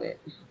it, love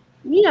it.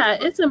 Yeah,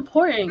 it's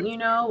important. You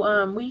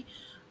know,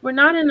 we're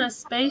not in a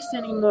space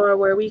anymore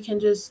where we can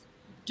just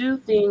do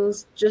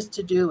things just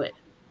to do it.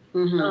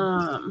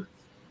 Mm-hmm.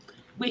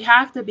 We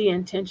have to be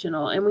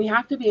intentional, and we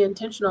have to be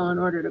intentional in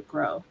order to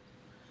grow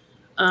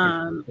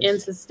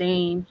and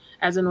sustain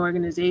as an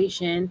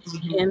organization.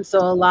 Mm-hmm. And so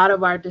a lot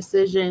of our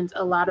decisions,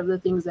 a lot of the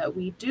things that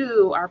we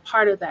do are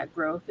part of that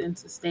growth and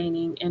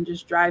sustaining and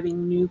just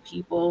driving new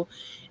people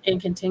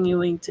and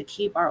continuing to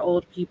keep our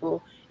old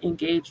people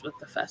engaged with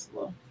the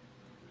festival.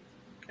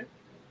 Okay.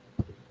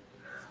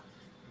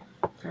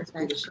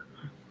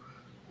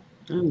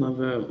 I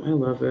love it. I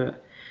love it.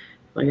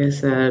 Like I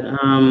said,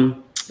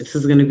 this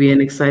is going to be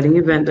an exciting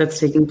event that's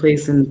taking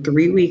place in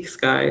 3 weeks,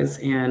 guys.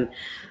 And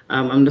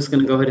I'm just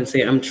going to go ahead and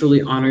say I'm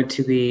truly honored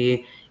to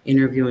be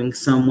interviewing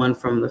someone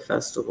from the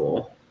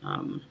festival.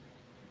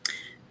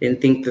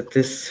 Didn't think that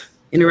this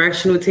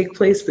interaction would take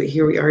place, but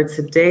here we are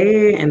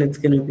today, and it's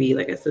going to be,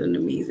 like I said, an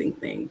amazing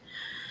thing.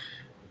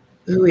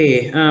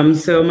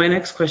 So my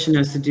next question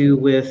has to do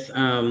with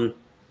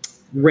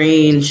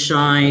rain,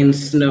 shine,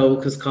 snow,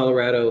 because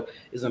Colorado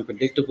is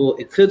unpredictable.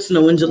 It could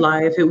snow in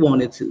July if it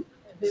wanted to.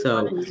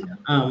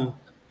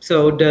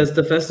 So does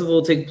the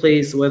festival take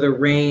place whether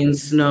rain,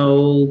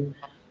 snow,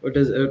 or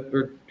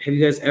have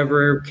you guys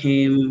ever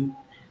came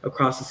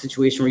across a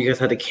situation where you guys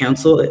had to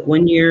cancel it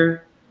one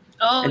year?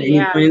 Oh, at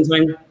any point in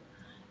time?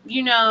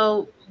 You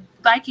know,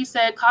 like you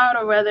said,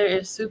 Colorado weather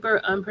is super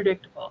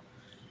unpredictable.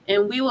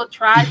 And we will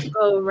try to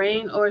go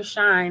rain or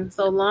shine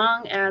so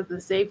long as the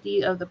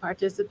safety of the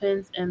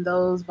participants and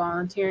those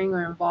volunteering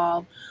or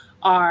involved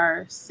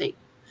are safe.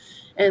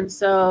 And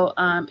so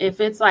if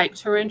it's like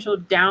torrential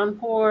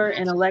downpour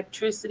and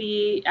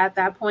electricity at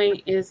that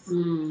point is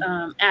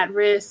at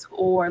risk,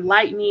 or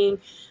lightning,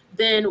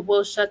 then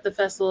we'll shut the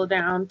festival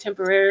down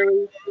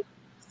temporarily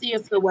see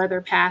if the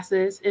weather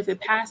passes. If it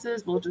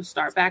passes, we'll just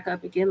start back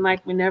up again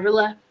like we never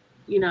left,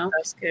 you know.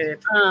 That's good.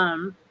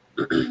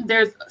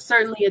 There's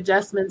certainly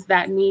adjustments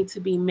that need to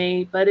be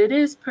made, but it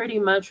is pretty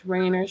much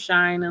rain or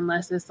shine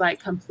unless it's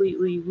like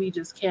completely, we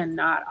just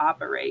cannot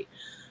operate.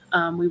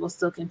 We will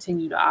still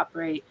continue to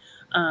operate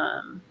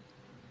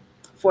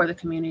for the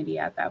community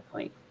at that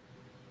point.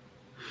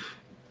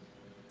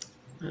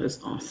 That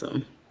is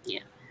awesome. Yeah.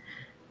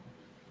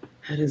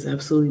 That is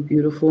absolutely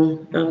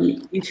beautiful.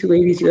 You two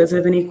ladies, you guys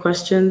have any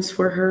questions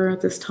for her at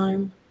this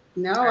time?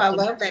 No, I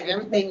love that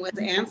everything was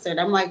answered.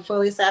 I'm like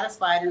fully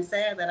satisfied and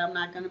sad that I'm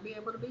not going to be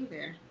able to be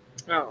there.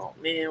 Oh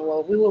man,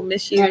 well, we will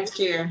miss you next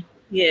year.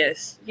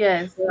 Yes.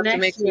 We'll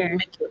next year.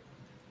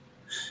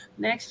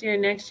 Next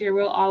year,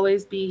 we'll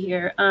always be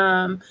here.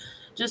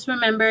 Just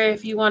remember,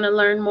 if you want to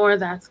learn more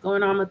that's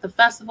going on with the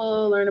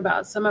festival, learn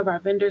about some of our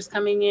vendors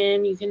coming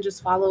in, you can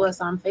just follow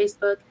us on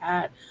Facebook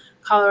at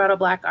Colorado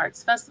Black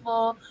Arts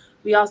Festival.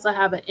 We also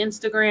have an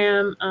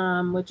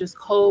Instagram, which is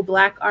Co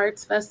Black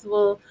Arts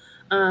Festival.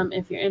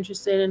 If you're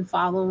interested in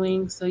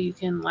following, so you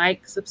can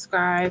like,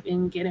 subscribe,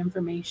 and get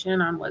information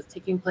on what's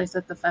taking place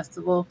at the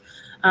festival.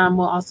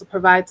 We'll also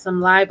provide some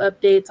live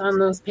updates on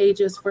those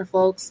pages for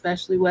folks,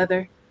 especially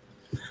weather,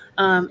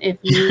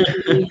 if need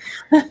be.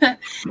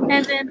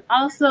 And then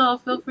also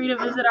feel free to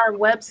visit our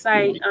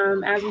website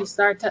as we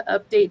start to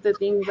update the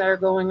things that are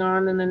going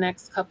on in the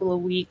next couple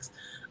of weeks.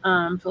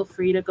 Feel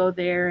free to go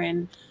there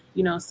and,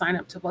 you know, sign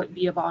up to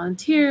be a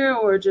volunteer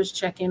or just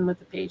check in with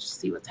the page to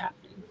see what's happening.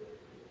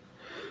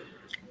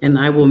 And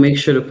I will make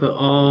sure to put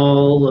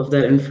all of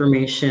that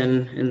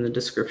information in the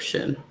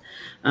description.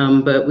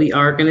 But we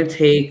are going to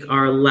take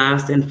our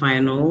last and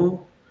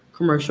final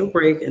commercial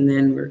break, and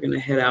then we're going to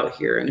head out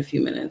here in a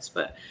few minutes.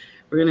 But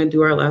we're going to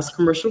do our last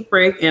commercial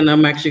break, and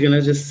I'm actually going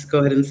to just go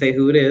ahead and say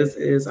who it is.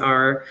 It is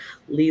our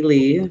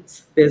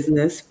Lili's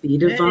business, Be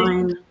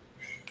Divine.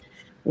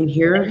 And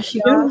here she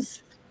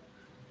goes.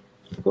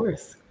 Of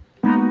course.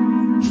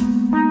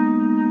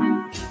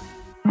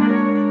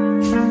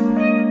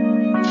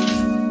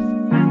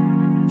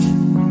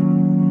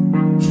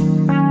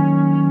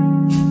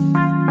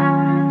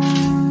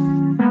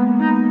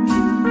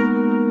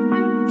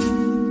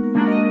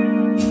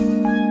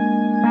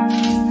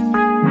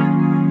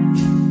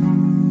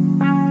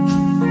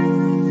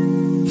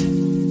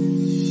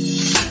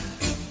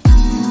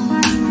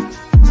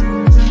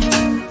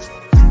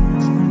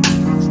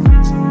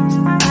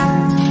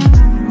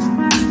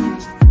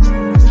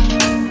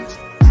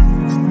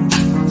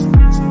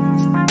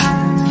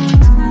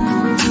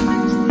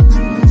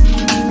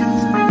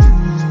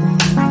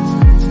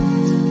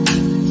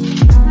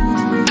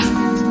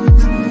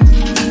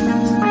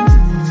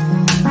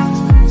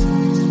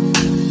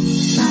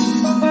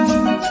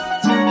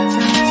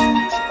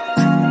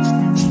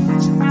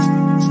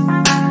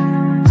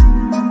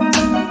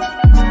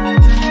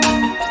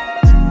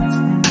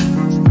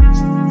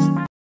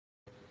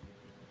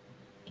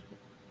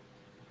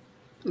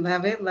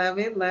 Love it, love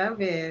it,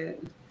 love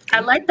it.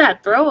 I like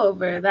that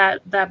throwover,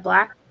 that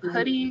black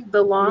hoodie,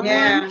 the long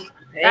one.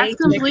 That's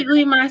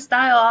completely my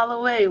style all the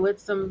way, with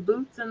some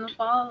boots in the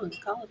fall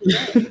and call it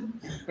a day.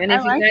 And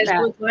if you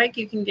guys would like,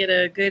 you can get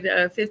a good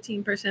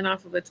 15%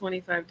 off of a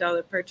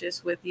 $25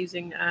 purchase with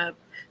using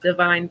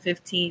Divine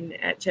 15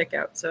 at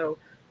checkout. So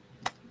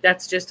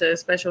that's just a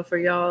special for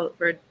y'all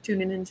for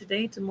tuning in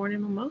today to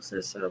Morning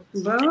Mimosas. So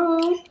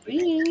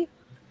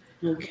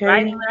Okay.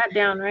 Writing that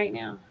down right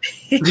now.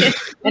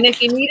 And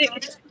if you need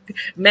it,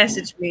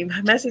 message me.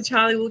 Message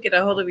Holly. We'll get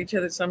a hold of each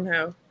other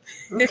somehow.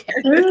 Okay.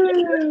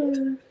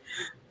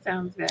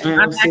 Sounds good.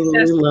 I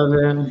absolutely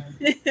love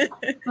it.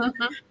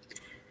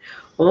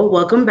 Well,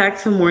 welcome back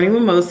to Morning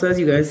Mimosas.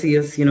 You guys see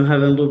us, having a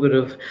little bit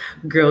of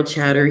girl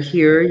chatter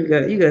here.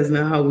 You guys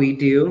know how we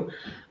do.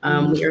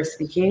 We are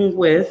speaking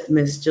with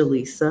Miss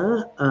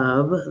Jaleesa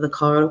of the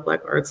Colorado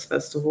Black Arts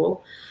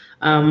Festival.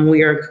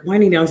 We are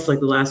winding down to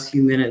the last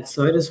few minutes,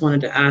 so I just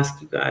wanted to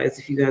ask you guys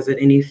if you guys had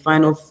any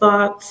final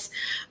thoughts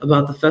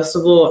about the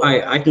festival.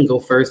 I can go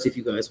first if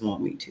you guys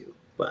want me to,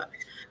 but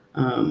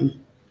I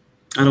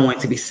don't like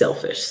to be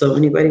selfish. So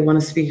anybody want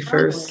to speak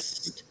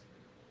first?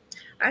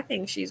 I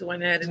think she's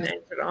went ahead and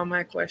answered all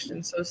my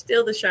questions, so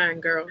still the shine,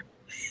 girl.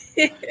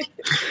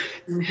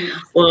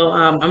 Well,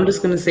 I'm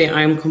just going to say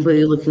I'm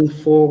completely looking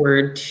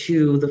forward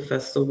to the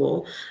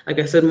festival. Like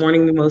I said,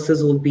 Morning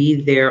Mimosas will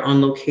be there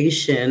on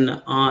location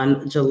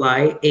on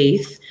July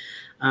 8th.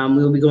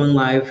 We will be going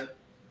live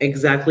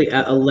exactly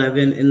at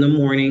 11 in the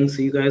morning,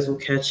 so you guys will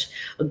catch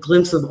a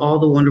glimpse of all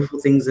the wonderful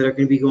things that are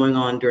going to be going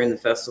on during the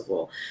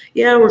festival.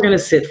 Yeah, we're going to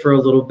sit for a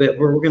little bit,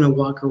 but we're going to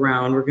walk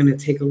around. We're going to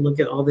take a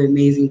look at all the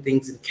amazing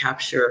things and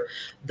capture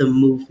the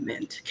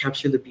movement,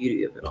 capture the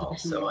beauty of it all.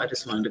 So I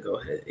just wanted to go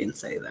ahead and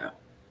say that.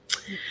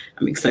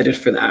 I'm excited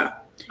for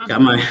that.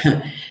 Got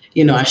my,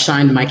 I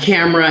shined my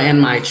camera and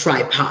my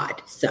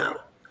tripod. So,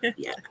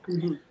 yeah.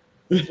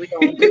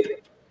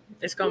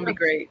 It's going to be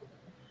great.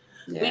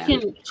 Yeah. We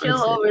can chill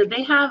over.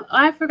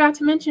 I forgot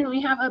to mention,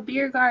 we have a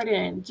beer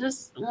garden,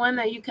 just one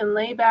that you can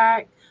lay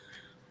back,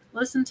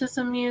 listen to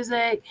some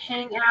music,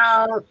 hang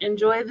out,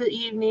 enjoy the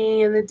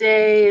evening and the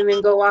day, and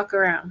then go walk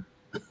around.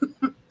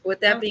 With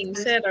that being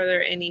said, are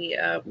there any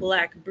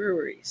Black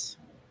breweries?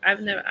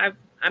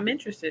 I'm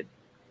interested.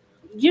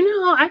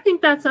 I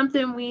think that's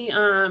something we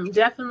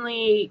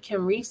definitely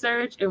can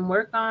research and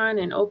work on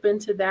and open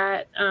to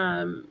that.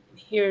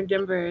 Here in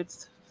Denver,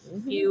 it's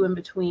few in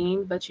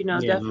between, but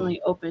definitely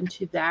open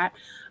to that.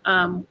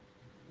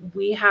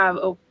 We have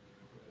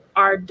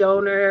our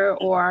donor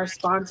or our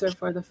sponsor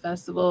for the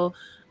festival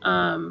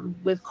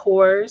with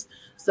Coors.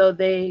 So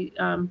they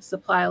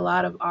supply a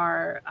lot of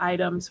our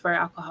items for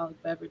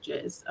alcoholic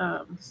beverages,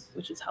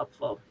 which is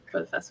helpful for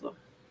the festival.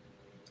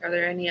 Are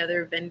there any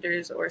other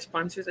vendors or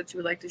sponsors that you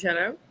would like to shout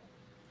out?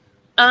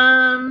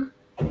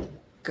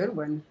 Good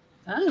one.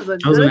 I was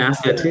going to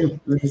ask that too.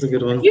 This is a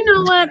good one. You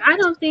know what? I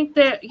don't think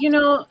that,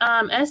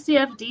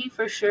 SCFD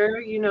for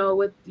sure,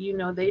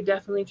 they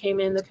definitely came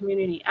in. The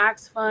Community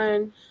Acts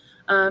Fund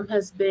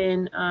has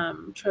been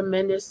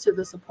tremendous to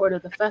the support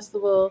of the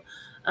festival.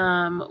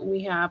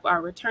 We have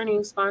our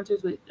returning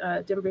sponsors with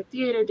Denver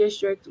Theater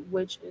District,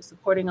 which is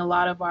supporting a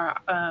lot of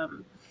our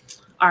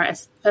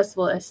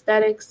festival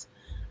aesthetics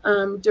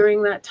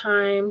during that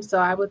time. So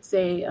I would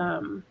say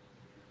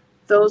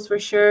those for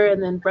sure.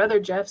 And then Brother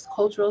Jeff's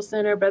Cultural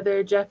Center.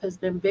 Brother Jeff has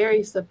been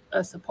very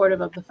supportive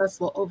of the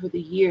festival over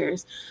the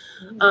years,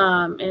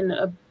 and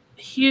a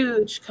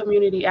huge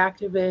community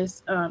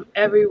activist.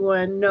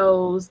 Everyone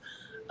knows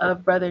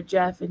of Brother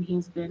Jeff, and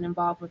he's been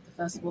involved with the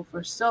festival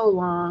for so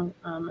long.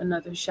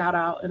 Another shout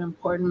out, an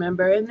important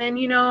member. And then,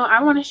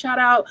 I want to shout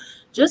out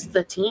just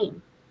the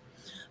team.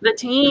 The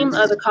team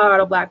of the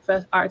Colorado Black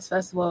Arts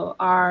Festival,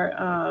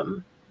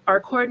 our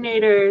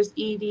coordinators,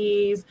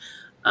 EDs,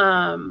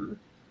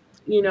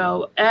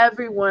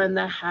 everyone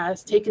that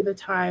has taken the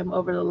time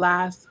over the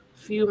last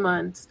few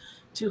months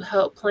to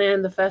help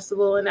plan the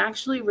festival and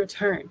actually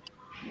return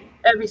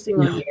every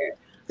single year.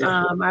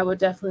 I would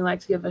definitely like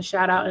to give a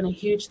shout out and a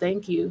huge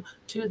thank you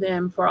to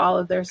them for all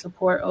of their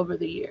support over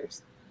the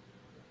years.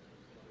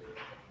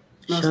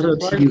 Shout out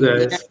to you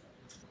guys.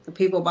 The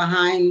people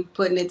behind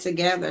putting it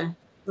together.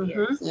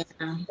 Mm-hmm. Yeah,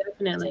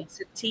 definitely.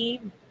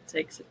 It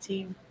takes a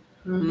team.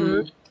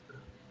 Mm-hmm.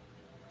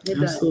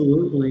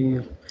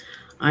 Absolutely.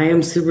 I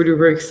am super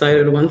duper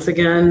excited once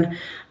again.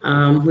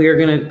 We are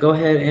going to go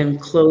ahead and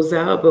close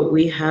out, but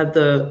we had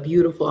the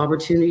beautiful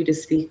opportunity to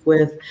speak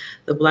with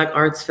the Black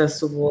Arts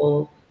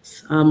Festival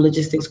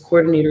logistics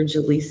coordinator,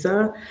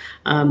 Jaleesa.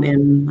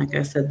 And like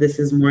I said, this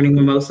is Morning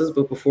Mimosas.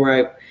 But before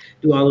I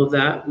do all of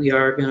that, we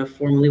are going to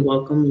formally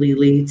welcome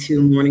Lily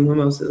to Morning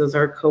Mimosas as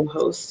our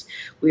co-host.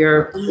 We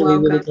are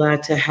really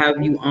glad to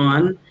have you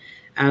on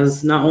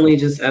as not only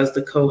just as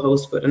the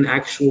co-host, but an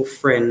actual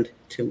friend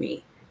to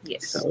me.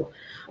 Yes. So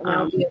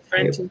I'll be a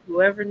friend to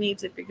whoever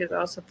needs it because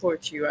I'll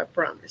support you, I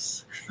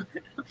promise.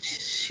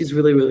 She's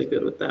really, really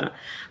good with that.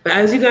 But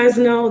as you guys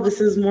know, this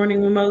is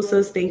Morning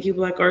Mimosas. Thank you,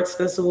 Black Arts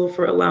Festival,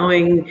 for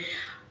allowing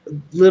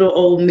little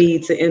old me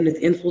to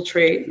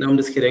infiltrate. No, I'm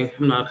just kidding.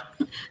 I'm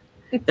not.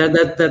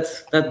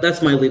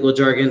 That's my legal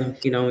jargon.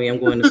 You know me, I'm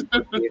going to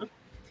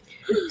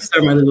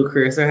start my legal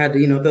career, so I had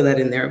to, throw that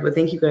in there. But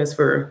thank you guys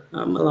for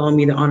allowing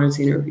me the honor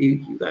to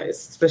interview you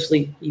guys,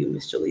 especially you,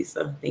 Miss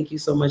Jaleesa. Thank you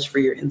so much for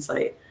your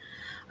insight.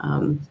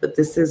 But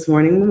this is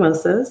Morning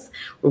Mimosas,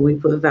 where we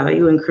put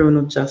value in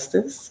criminal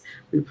justice.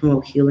 We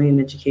promote healing and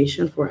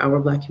education for our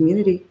Black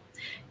community.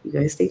 You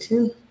guys stay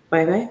tuned.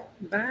 Bye-bye.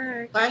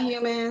 Bye. Bye,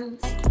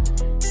 humans.